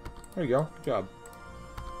 There you go. Good job.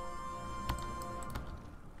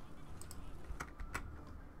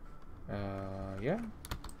 Yeah.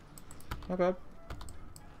 Not bad.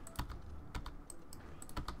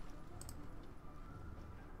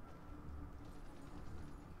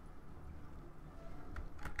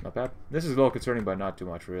 Not bad. This is a little concerning, but not too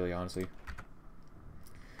much, really, honestly.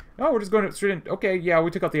 Oh, we're just going straight in. Okay, yeah, we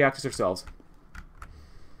took out the Axis ourselves.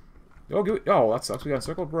 Oh, that sucks. We got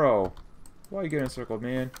encircled, bro. Why are you getting encircled,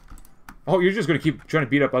 man? Oh, you're just going to keep trying to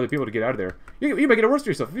beat up other people to get out of there. You're making it worse for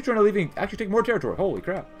yourself. If you're trying to leave and actually take more territory. Holy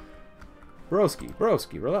crap.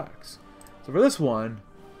 Broski, relax. So for this one,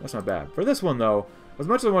 that's not bad. For this one, though, as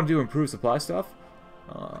much as I want to do improve supply stuff,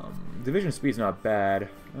 division speed's not bad.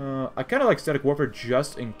 I kind of like static warfare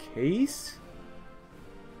just in case.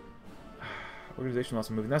 Organization loss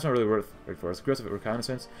of movement. That's not really worth it for us. Aggressive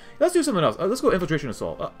reconnaissance. Let's do something else. Let's go infiltration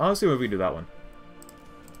assault. Let's see if we can do that one.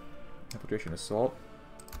 Infiltration assault.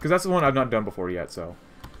 Because that's the one I've not done before yet, so.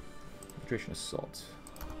 Infiltration assault.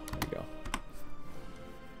 There you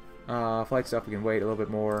go. Flight stuff, we can wait a little bit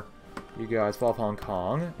more. You guys, fall of Hong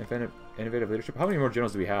Kong. Innovative leadership. How many more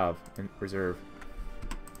generals do we have in reserve?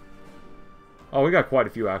 Oh, we got quite a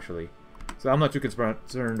few, actually. So I'm not too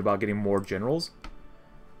concerned about getting more generals.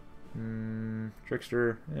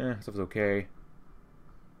 Trickster, stuff's okay.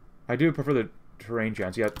 I do prefer the terrain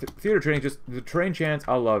chance. Yeah, theater training, just the terrain chance.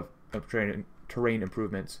 I love terrain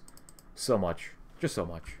improvements so much. Just so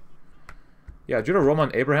much. Yeah, General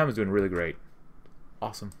Roman Abraham is doing really great.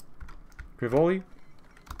 Awesome. Crivoli?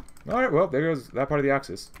 Alright, well, there goes that part of the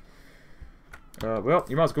Axis. Well,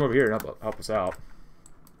 you might as well come over here and help us out.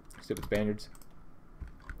 Stupid Spaniards.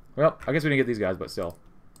 Well, I guess we didn't get these guys, but still.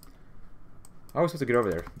 How are we supposed to get over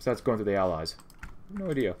there? Besides going through the Allies. No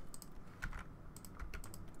idea.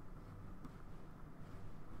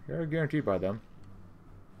 You're guaranteed by them.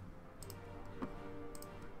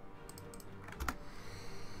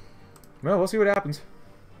 Well, we'll see what happens.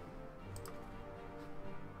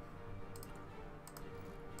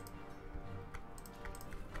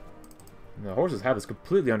 And the horses have this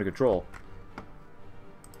completely under control.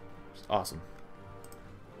 Just awesome.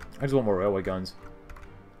 I just want more railway guns.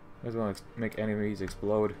 I just want to make enemies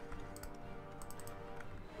explode.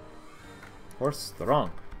 Horse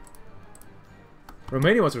throng.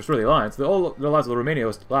 Romania wants to restore the alliance. The alliance with Romania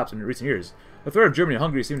has lapsed in recent years. The threat of Germany and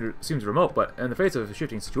Hungary seems remote, but in the face of a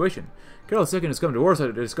shifting situation, Carol II has come to Warsaw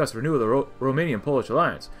to discuss renewal of the Romanian-Polish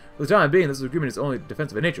alliance. For the time being, this agreement is only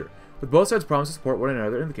defensive in nature, with both sides promising to support one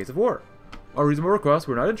another in the case of war. Our reasonable request,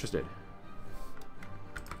 we're not interested.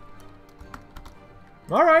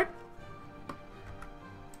 Alright.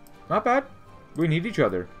 Not bad. We need each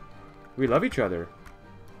other. We love each other.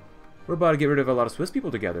 We're about to get rid of a lot of Swiss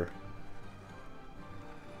people together.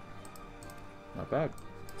 Not bad.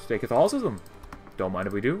 Stay Catholicism. Don't mind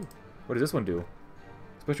if we do. What does this one do?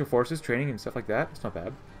 Special forces, training, and stuff like that. It's not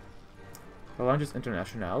bad. Falangist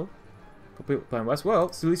International. Complete plan west.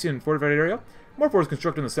 Well, Silesian fortified area. More forces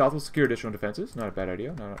constructed in the south will secure additional defenses. Not a bad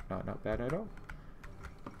idea. Not bad at all.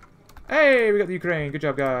 Hey, we got the Ukraine. Good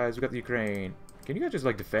job, guys. We got the Ukraine. Can you guys just,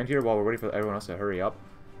 like, defend here while we're waiting for everyone else to hurry up?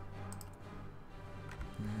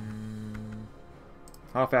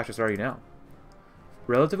 How fascist are you now?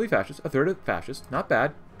 Relatively fascist. A third of fascist. Not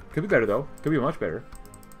bad. Could be better, though. Could be much better.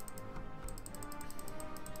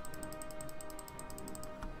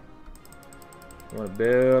 We want to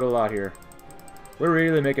build a lot here. We're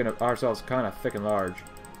really making ourselves kind of thick and large.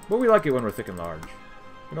 But we like it when we're thick and large.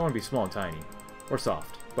 We don't want to be small and tiny. Or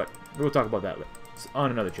soft. But we'll talk about that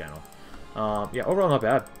on another channel. Yeah, overall not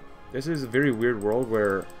bad. This is a very weird world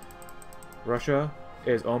where Russia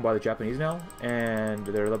is owned by the Japanese now. And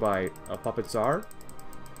they're led by a puppet Tsar.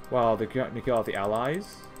 While they kill out the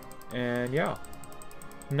Allies. And yeah.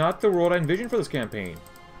 Not the world I envisioned for this campaign.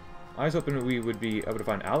 I was hoping we would be able to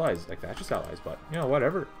find allies, like fascist allies, but, you know,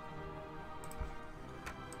 whatever.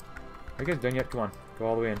 Are you guys done yet? Come on. Go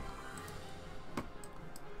all the way in.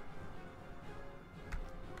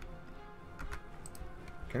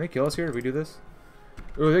 Can they kill us here if we do this?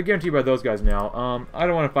 Oh, they're guaranteed by those guys now. I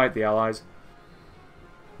don't want to fight the allies.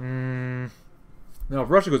 Now, if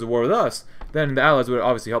Russia goes to war with us, then the allies would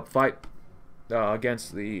obviously help fight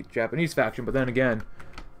against the Japanese faction, but then again,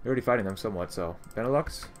 they're already fighting them somewhat, so.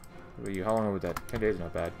 Benelux? How long was that? 10 days,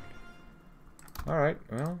 not bad. Alright,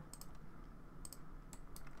 well.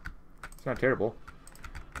 It's not terrible.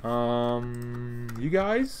 You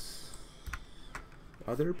guys?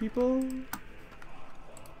 Other people?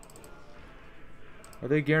 Are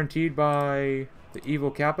they guaranteed by the evil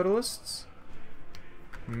capitalists?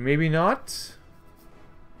 Maybe not.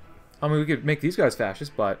 I mean, we could make these guys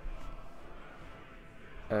fascist, but...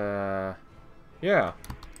 yeah.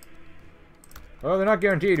 Well, they're not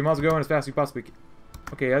guaranteed. You might as well go in as fast as you possibly can.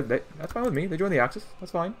 Okay, that's fine with me. They join the Axis.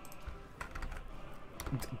 That's fine.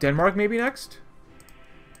 Denmark maybe next?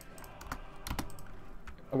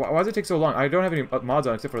 Why does it take so long? I don't have any mods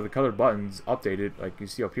on except for the colored buttons updated, like you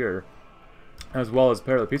see up here. As well as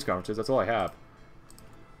parallel peace conferences. That's all I have.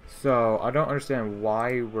 So, I don't understand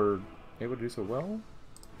why we're able to do so well.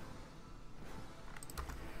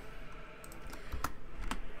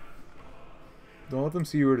 Don't let them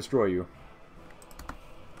see you or destroy you.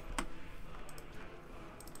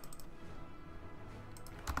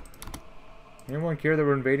 Anyone care that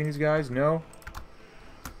we're invading these guys? No?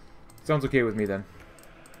 Sounds okay with me then.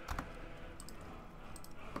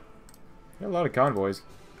 Got a lot of convoys.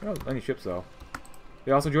 Not any ships though.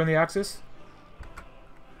 They also join the Axis?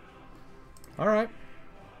 Alright.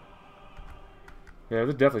 Yeah,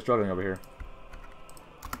 they're definitely struggling over here.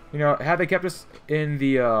 You know, had they kept us in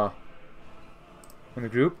the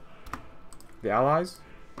group, the Allies,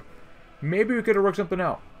 maybe we could have worked something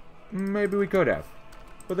out. Maybe we could have.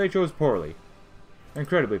 But they chose poorly.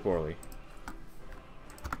 Incredibly poorly.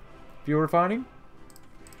 Fuel refining?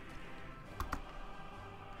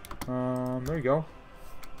 There you go.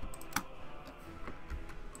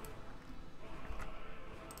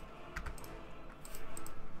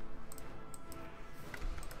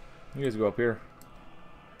 You guys go up here.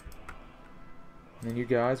 And then you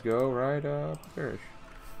guys go right up there.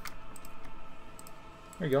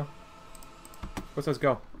 There you go. Let's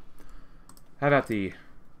go. How about the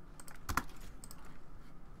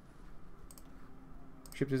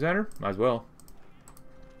ship designer? Might as well.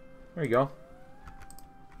 There you go.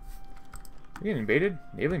 We're getting invaded?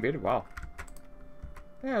 Naval invaded? Wow.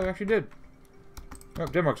 Yeah, we actually did. Oh,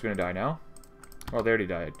 Denmark's gonna die now. Well, they already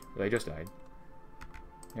died. They just died.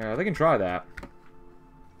 Yeah, they can try that.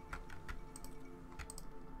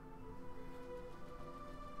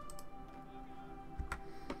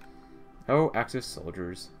 Oh, Axis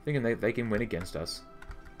soldiers. Thinking they can win against us.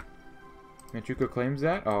 Manchukuo claims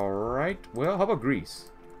that. Alright. Well, how about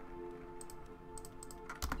Greece?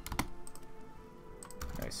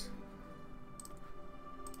 Nice.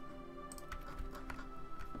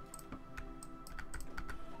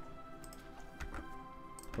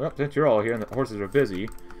 Well, since you're all here and the horses are busy,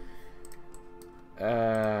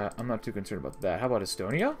 I'm not too concerned about that. How about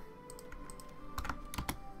Estonia?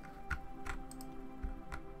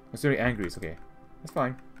 Estonia and Greece, okay. That's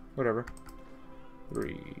fine. Whatever.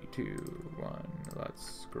 3, 2, 1,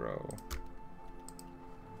 let's grow.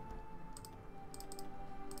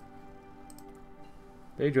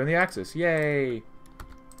 They join the Axis. Yay!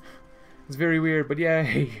 It's very weird, but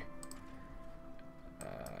yay!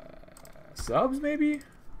 Subs, maybe?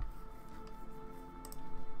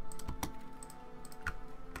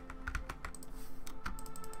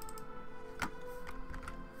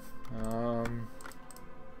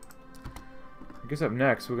 I guess up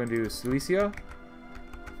next we're gonna do Silesia.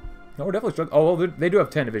 No, we're definitely struggling. Oh, well, they do have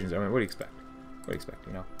 10 divisions. I mean, what do you expect? What do you expect?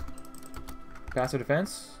 You know, passive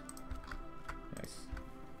defense. Nice.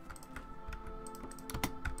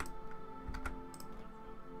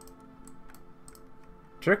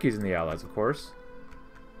 Turkey's in the Allies, of course.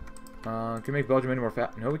 Can we make Belgium any more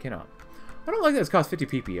fat? No, we cannot. I don't like that it costs 50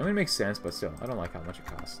 PP. I mean, it makes sense, but still, I don't like how much it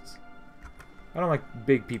costs. I don't like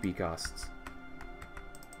big PP costs.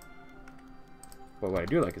 But what I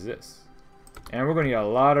do like is this. And we're going to get a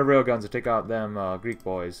lot of railguns to take out them Greek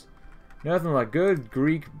boys. Nothing like good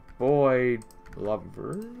Greek boy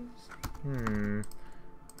lovers.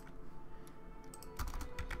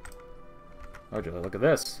 Oh, Julie, look at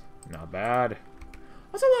this. Not bad.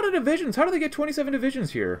 That's a lot of divisions. How do they get 27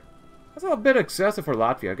 divisions here? That's a bit excessive for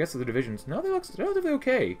Latvia. I guess the divisions... No, they look relatively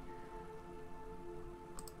okay.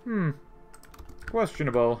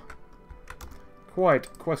 Questionable.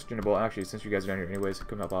 Quite questionable, actually, since you guys are down here anyways.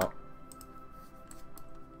 Come help out.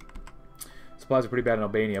 Supplies are pretty bad in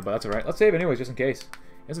Albania, but that's alright. Let's save anyways, just in case.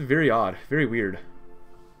 It's very odd. Very weird.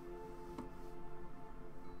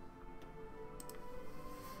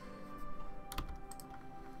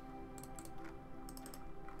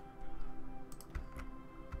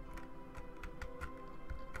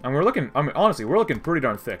 And we're looking, I mean, honestly, we're looking pretty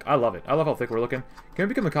darn thick. I love it. I love how thick we're looking. Can we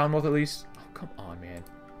become the Commonwealth at least? Oh, come on, man.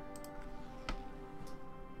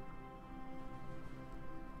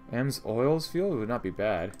 M's oils fuel would not be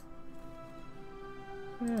bad.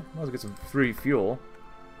 Yeah, might as well get some free fuel.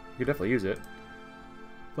 You could definitely use it.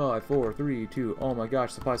 5, 4, 3, 2. Oh my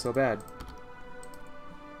gosh, supply's so bad.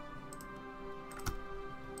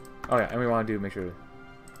 Oh yeah, and we want to make sure we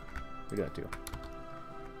do that too.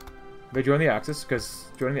 They join the Axis, because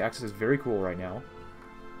joining the Axis is very cool right now.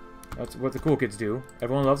 That's what the cool kids do.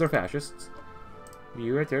 Everyone loves their fascists.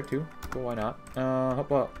 You right there too. Cool, why not? How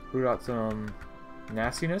about root out some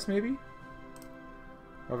nastiness, maybe?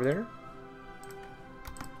 Over there?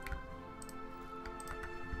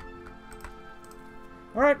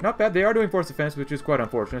 Alright, not bad. They are doing force defense, which is quite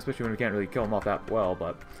unfortunate, especially when we can't really kill them off that well,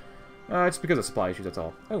 but... it's because of supply issues, that's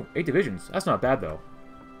all. Oh, 8 divisions. That's not bad, though.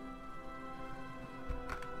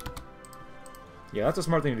 Yeah, that's a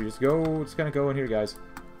smart thing to do. Just go, just kind of go in here, guys.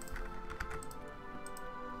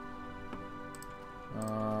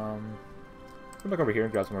 Come back over here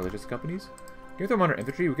and grab some more logistics companies. Can we throw them under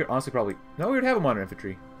infantry? We could honestly probably... No, we would have them under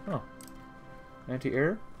infantry. Oh.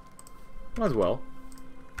 Anti-air? Might as well.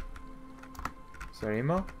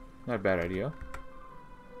 Sarima? Not a bad idea.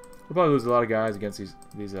 We'll probably lose a lot of guys against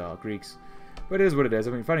these Greeks. But it is what it is.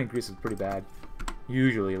 I mean, fighting Greece is pretty bad.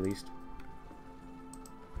 Usually, at least.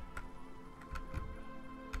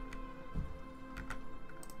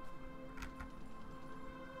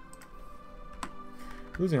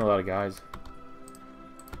 Losing a lot of guys.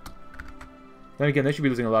 Then again, they should be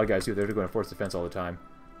losing a lot of guys too. They're going to force defense all the time.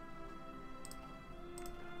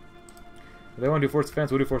 If they want to do force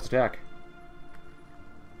defense, we'll do force attack.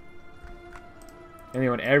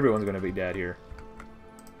 Anyone, everyone's gonna be dead here.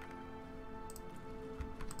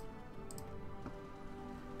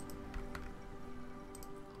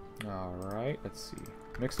 Alright, let's see.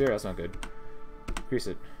 Mixed air, that's not good. Increase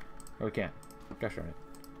it. Oh, we can't. Gosh darn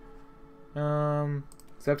it.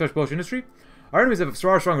 Sabotage Polish industry? Our enemies have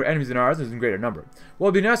far stronger enemies than ours and in greater number. While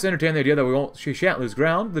it'd be nice to entertain the idea that she shan't lose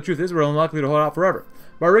ground, the truth is we're unlikely to hold out forever.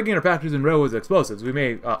 By rigging our factories and railways with explosives, we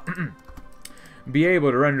may be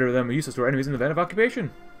able to render them useless to our enemies in the event of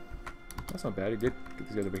occupation. That's not bad. He did get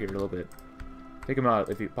these guys over here a little bit. Take them out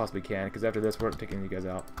if you possibly can, because after this, we're taking you guys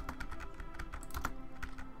out.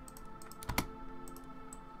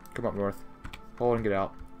 Come up north. Hold and get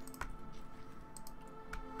out.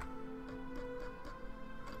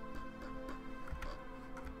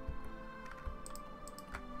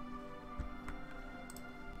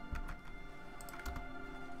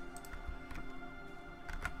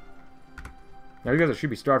 Now you guys should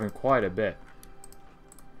be starving quite a bit.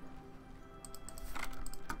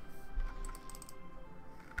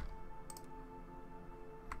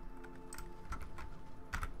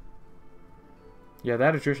 Yeah,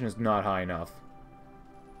 that attrition is not high enough.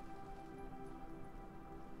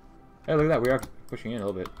 Hey, look at that. We are pushing in a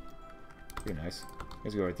little bit. Pretty nice.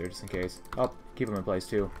 Let's go right there just in case. Oh, keep them in place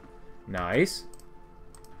too. Nice.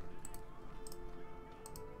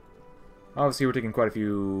 Obviously, we're taking quite a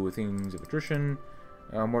few things of attrition.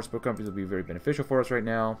 More support companies will be very beneficial for us right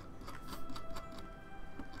now.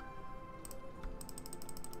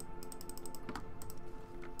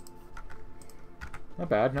 Not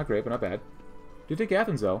bad. Not great, but not bad. Did take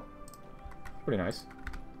Athens, though. Pretty nice.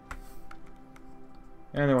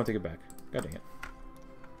 And they won't take it back. God dang it.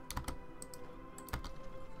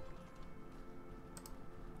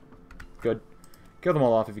 Good. Kill them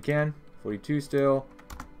all off if you can. 42 still.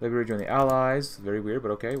 Liberty joined the Allies. Very weird,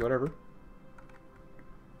 but okay, whatever. I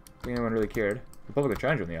don't think anyone really cared. Republic of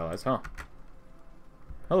China joined the Allies, huh?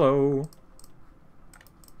 Hello.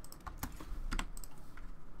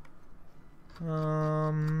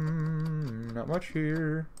 Not much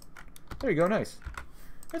here. There you go, nice.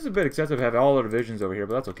 That's a bit excessive to have all our divisions over here,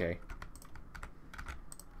 but that's okay.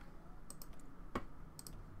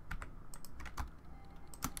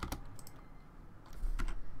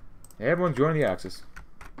 Everyone's joining the Axis.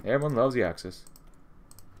 Everyone loves the Axis.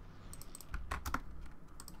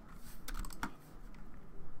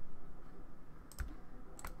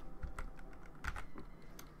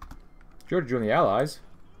 Georgia joined the Allies.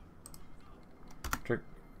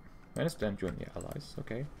 Afghanistan joined the Allies.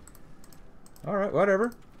 Okay. Alright,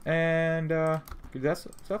 whatever. And, that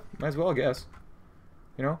stuff. Might as well, I guess.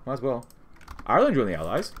 You know, might as well. Ireland joined the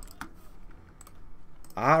Allies.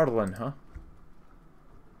 Ireland, huh?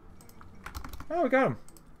 Oh, we got them.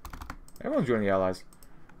 Everyone's joining the Allies.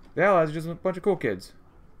 The Allies are just a bunch of cool kids.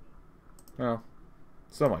 Well,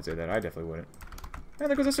 some might say that. I definitely wouldn't. And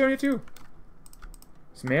there goes Estonia, too.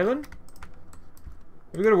 Smalin?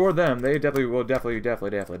 If we go to war with them, they definitely will definitely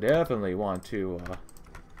want to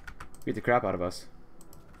beat the crap out of us.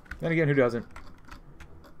 Then again, who doesn't?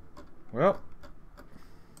 Well,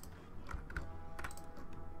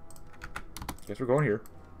 guess we're going here.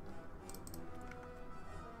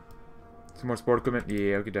 Some more sport equipment.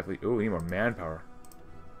 Yeah, we could definitely. Oh, we need more manpower.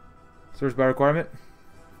 Service by requirement.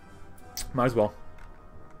 Might as well.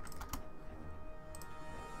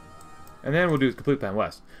 And then we'll do complete plan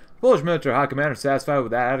west. Polish military high command are satisfied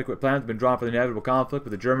with that adequate plans have been drawn for the inevitable conflict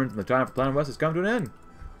with the Germans, and the time for Plan West has come to an end.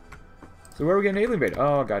 So where are we getting alien invaded?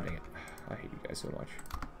 Oh, god dang it. I hate you guys so much.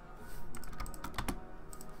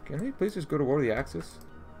 Can they please just go to war with the Axis?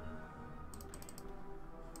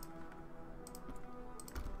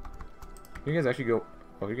 You guys actually go...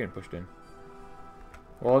 Oh, you're getting pushed in.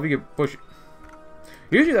 Well, if you can push...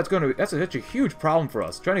 Usually that's going to be... That's such a huge problem for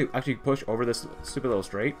us. Trying to actually push over this stupid little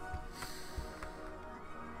strait.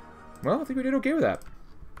 Well, I think we did okay with that.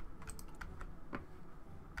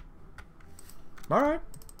 Alright.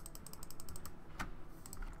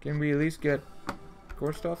 Can we at least get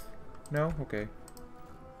core stuff? No? Okay.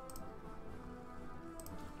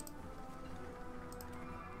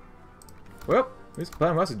 Well, at least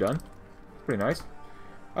Plan West is done. Pretty nice.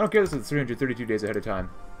 I don't care this is 332 days ahead of time.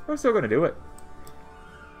 We're still gonna do it.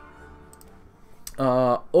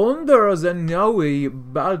 Under the nowy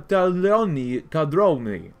battalioni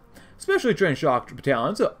kadroni. Specially trained shock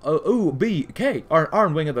battalions, UBK, are an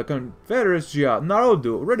armed wing of the Konfederacja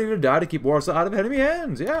Narodu, ready to die to keep Warsaw out of enemy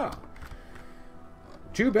hands, yeah.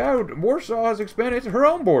 Too bad Warsaw has expanded her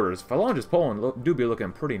own borders. Falangist Poland do be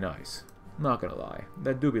looking pretty nice. Not gonna lie.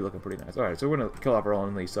 That do be looking pretty nice. Alright, so we're gonna kill off our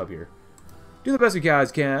only sub here. Do the best you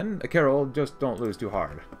guys can. Carol, just don't lose too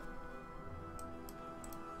hard.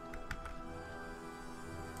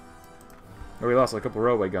 Oh, we lost like a couple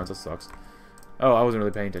railway guns. That sucks. Oh, I wasn't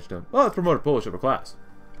really paying attention to them. Well, let's promote Polish upper class.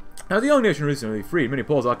 As a young nation recently freed, many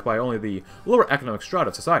Poles occupy only the lower economic strata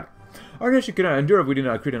of society. Our nation cannot endure if we do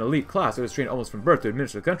not create an elite class that is trained almost from birth to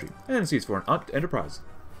administer the country, and seize foreign enterprise.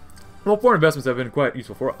 Well, foreign investments have been quite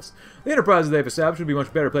useful for us. The enterprises they've established would be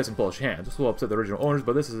much better placed in Polish hands. This will upset the original owners,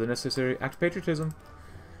 but this is a necessary act of patriotism.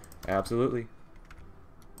 Absolutely.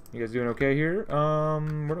 You guys doing okay here?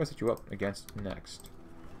 Where do I set you up against next?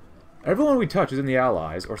 Everyone we touch is in the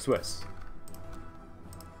Allies or Swiss.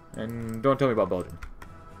 And don't tell me about Belgium.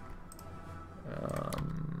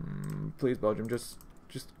 Please, Belgium, just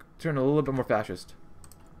turn a little bit more fascist.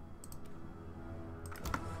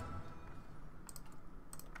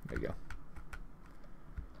 There you go.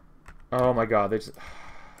 Oh my god, they just...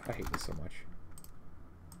 I hate this so much.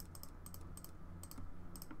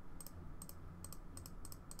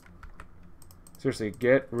 Seriously,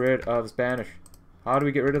 get rid of the Spanish. How do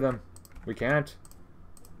we get rid of them? We can't.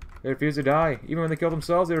 They refuse to die. Even when they kill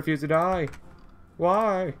themselves, they refuse to die.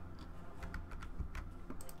 Why?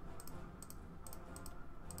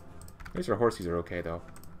 At least our horsies are okay, though.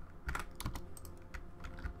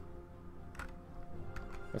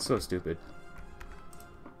 That's so stupid.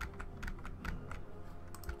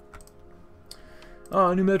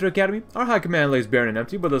 New military academy. Our high command lays barren and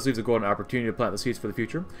empty, but this leaves a golden opportunity to plant the seeds for the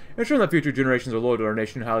future, ensuring that future generations are loyal to our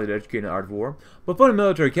nation and highly educated in the art of war. But funding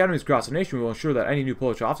military academies across the nation will ensure that any new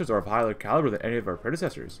Polish officers are of higher caliber than any of our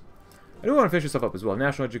predecessors. I do want to finish this stuff up as well.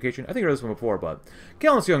 National education. I think I read this one before, but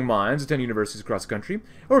countless young minds attend universities across the country,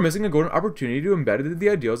 and we're missing a golden opportunity to embed the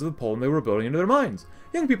ideals of the Poland they were building into their minds.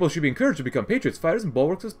 Young people should be encouraged to become patriots, fighters, and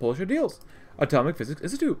bulwarks of Polish ideals. Atomic Physics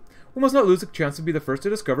Institute. We must not lose the chance to be the first to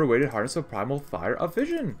discover a way to harness the primal fire of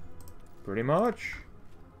fission. Pretty much.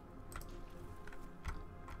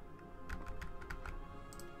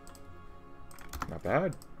 Not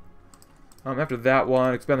bad. After that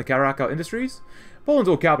one, expand the Krakow industries. Poland's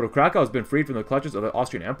old capital, Krakow, has been freed from the clutches of the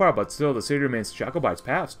Austrian Empire, but still the city remains shackled by its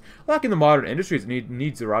past. Lacking the modern industries, it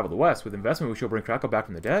needs the arrival of the West. With investment, we shall bring Krakow back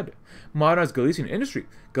from the dead. Modernize Galician industry.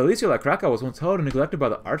 Galicia, like Krakow, was once held and neglected by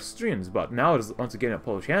the Austrians, but now it is once again in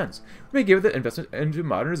Polish hands. We may give it the investment into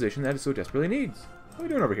modernization that it so desperately needs. How are we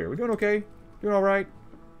doing over here? We doing okay? Doing alright?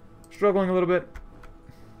 Struggling a little bit?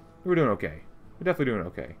 We're doing okay. We're definitely doing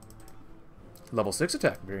okay. Level 6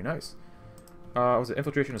 attack. Very nice. Was it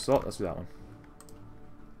infiltration assault? Let's do that one.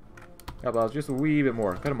 How about just a wee bit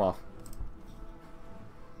more? Cut him off.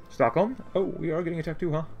 Stockholm? Oh, we are getting attacked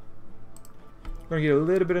too, huh? We're gonna get a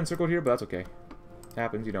little bit encircled here, but that's okay.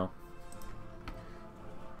 Happens, you know.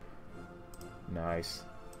 Nice.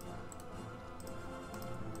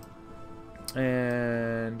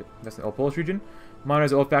 And that's the old Polish region.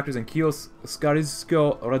 Modernize the old factories in Kiel,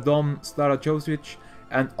 Skarisko, Radom, Starachowicz,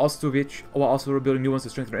 and Ostrovich, while also rebuilding new ones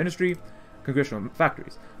to strengthen our industry. Congressional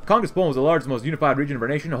factories. Congress Poland was the largest, most unified region of our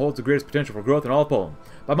nation and holds the greatest potential for growth in all of Poland.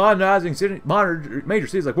 By modernizing major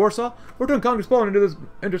cities like Warsaw, we're turning Congress Poland into this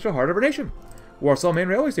industrial heart of our nation. Warsaw main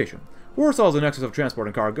railway station. Warsaw is the nexus of transport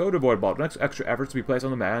and cargo. To avoid bottlenecks, extra efforts to be placed on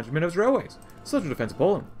the management of its railways. Central defense of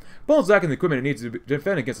Poland. Poland's lacking the equipment it needs to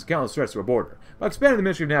defend against the countless threats to our border. By expanding the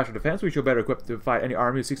Ministry of National Defense, we shall better equipped to fight any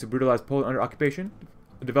army who seeks to brutalize Poland under occupation,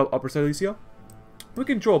 develop Upper Silesia. We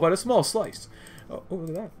control but a small slice. Oh, look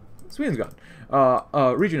at that. Sweden's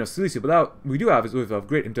gone. Region of Silesia, but that we do have is of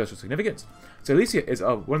great industrial significance. Silesia is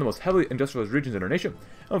one of the most heavily industrialized regions in our nation,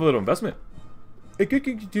 and with little investment, it could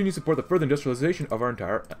continue to support the further industrialization of our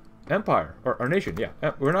entire empire, or our nation. Yeah,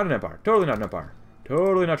 we're not an empire. Totally not an empire.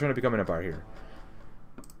 Totally not trying to become an empire here.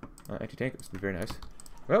 Anti-tank must be very nice.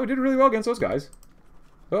 Well, we did really well against those guys.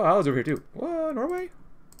 Oh, Allies over here too. What, Norway?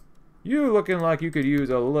 You looking like you could use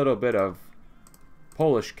a little bit of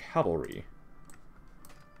Polish cavalry.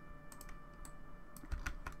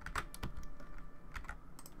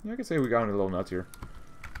 Yeah, I could say we got into a little nuts here.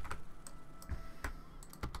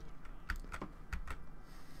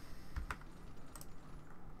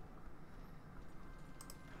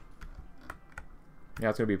 Yeah,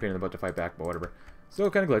 it's going to be a pain in the butt to fight back, but whatever. Still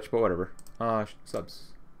kind of glitch, but whatever. Subs.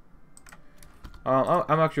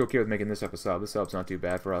 I'm actually okay with making this up a sub. This sub's not too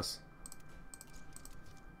bad for us.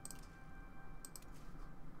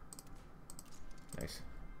 Nice.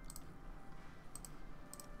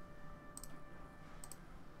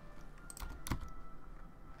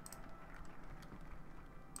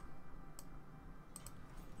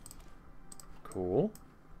 Cool.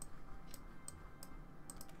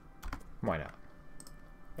 Why not?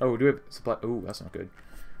 Oh, do we have supply? Oh, that's not good.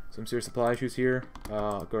 Some serious supply issues here.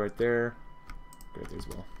 I'll go right there. Go right there as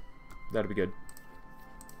well. That'll be good.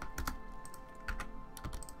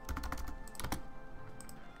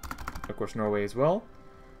 Of course, Norway as well.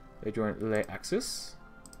 They join Le Axis.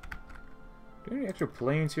 Do you have any extra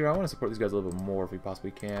planes here? I want to support these guys a little bit more if we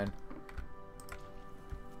possibly can.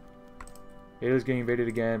 Italy's getting invaded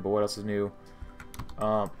again, but what else is new?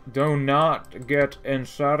 Do not get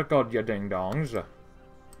encircled, you ding-dongs.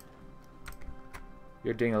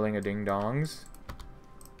 You ding-a-ling-a-ding-dongs.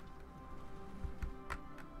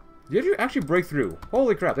 Did you actually break through?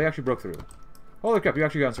 Holy crap, they actually broke through. Holy crap, you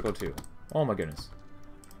actually got encircled too. Oh my goodness.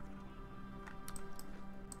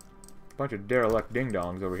 Bunch of derelict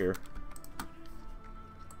ding-dongs over here.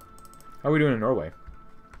 How are we doing in Norway?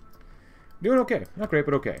 Doing okay. Not great,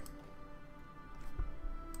 but okay.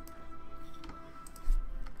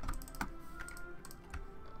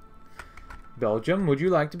 Belgium, would you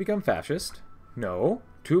like to become fascist? No.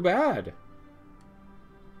 Too bad.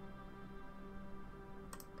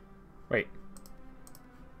 Wait.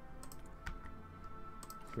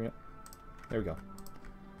 There we go.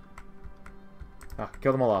 Ah,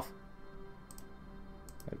 kill them all off.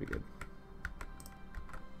 That'd be good.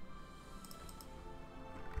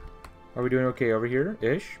 Are we doing okay over here?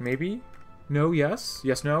 Ish? Maybe? No, yes?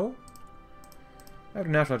 Yes, no? I have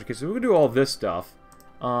national education, so we can do all this stuff.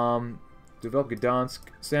 Develop Gdansk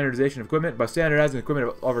standardization of equipment. By standardizing the equipment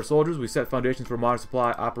of our soldiers, we set foundations for modern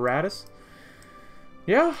supply apparatus.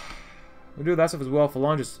 Yeah, we do that stuff as well.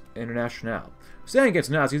 Falangist International. Standing against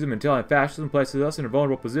Nazis and Italian fascism places us in a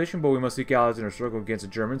vulnerable position, but we must seek allies in our struggle against the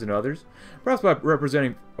Germans and others. Perhaps by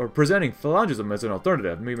presenting Falangism as an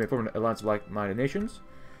alternative, we may form an alliance of like-minded nations.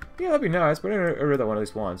 Yeah, that'd be nice, but I read that one at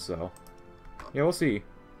least once, so... yeah, we'll see.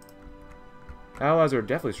 Allies are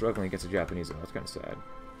definitely struggling against the Japanese, though. That's kind of sad.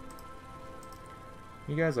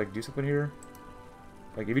 You guys, like, do something here?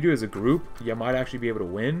 Like, if you do it as a group, you might actually be able to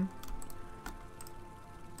win.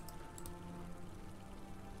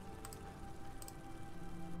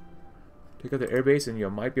 Take out the airbase and you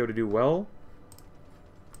might be able to do well.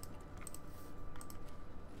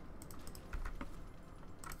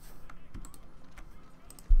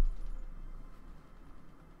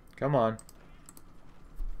 Come on.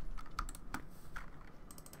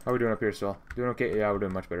 How are we doing up here still? Doing okay? Yeah, we're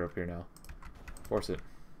doing much better up here now. Force it.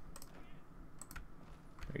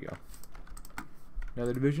 There you go.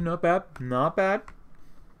 Another division, not bad. Not bad.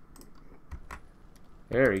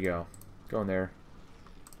 There you go. Go in there.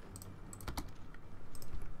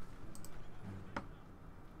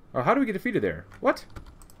 Oh, how do we get defeated there? What?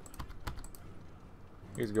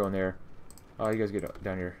 You guys go in there. Oh, you guys get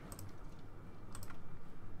down here.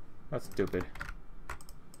 That's stupid.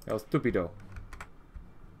 That was stupido.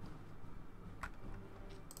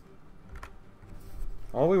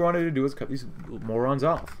 All we wanted to do was cut these morons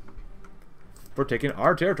off for taking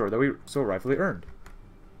our territory that we so rightfully earned.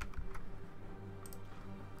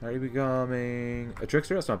 Are you becoming a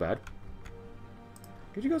trickster? That's not bad.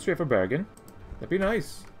 Could you go straight for Bergen? That'd be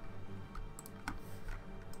nice.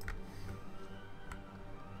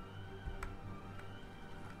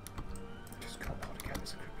 Just go all together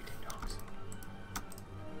as a creepy ding dongs.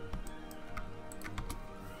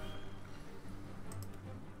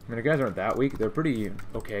 I mean, the guys aren't that weak. They're pretty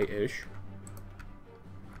okay-ish.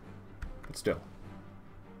 But still.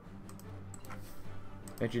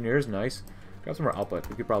 Engineers, nice. Got some more output.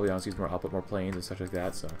 We could probably honestly use more output, more planes and such like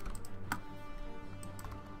that, so.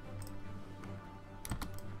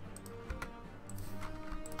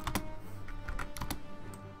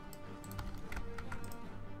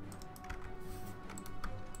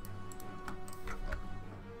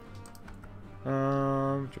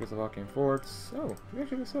 Czechoslovakian forts. Oh, we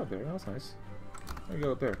actually got up there. That's nice. There you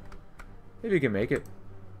go up there. Maybe you can make it.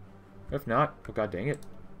 If not, oh god dang it.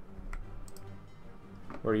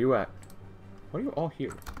 Where are you at? Why are you all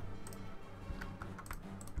here?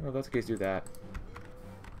 Well, if that's the case, do that.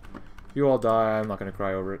 If you all die, I'm not gonna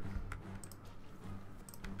cry over it.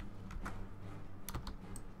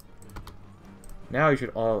 Now you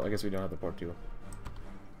should all... I guess we don't have the port too.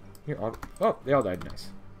 You all... Oh, they all died.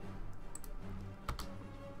 Nice.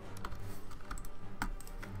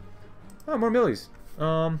 Oh, more millies.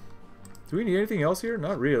 Do we need anything else here?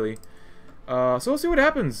 Not really. So we'll see what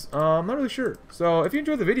happens. I'm not really sure. So if you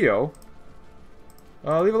enjoyed the video,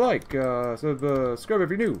 leave a like. Subscribe if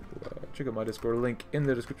you're new. Check out my Discord link in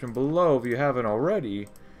the description below if you haven't already.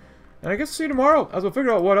 And I guess I'll see you tomorrow as we'll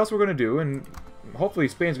figure out what else we're going to do. And hopefully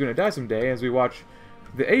Spain's going to die someday as we watch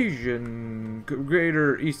the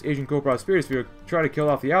Greater East Asian Co-Prosperity Sphere try to kill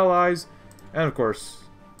off the Allies. And of course,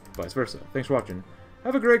 vice versa. Thanks for watching.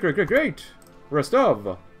 Have a great rest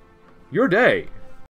of your day.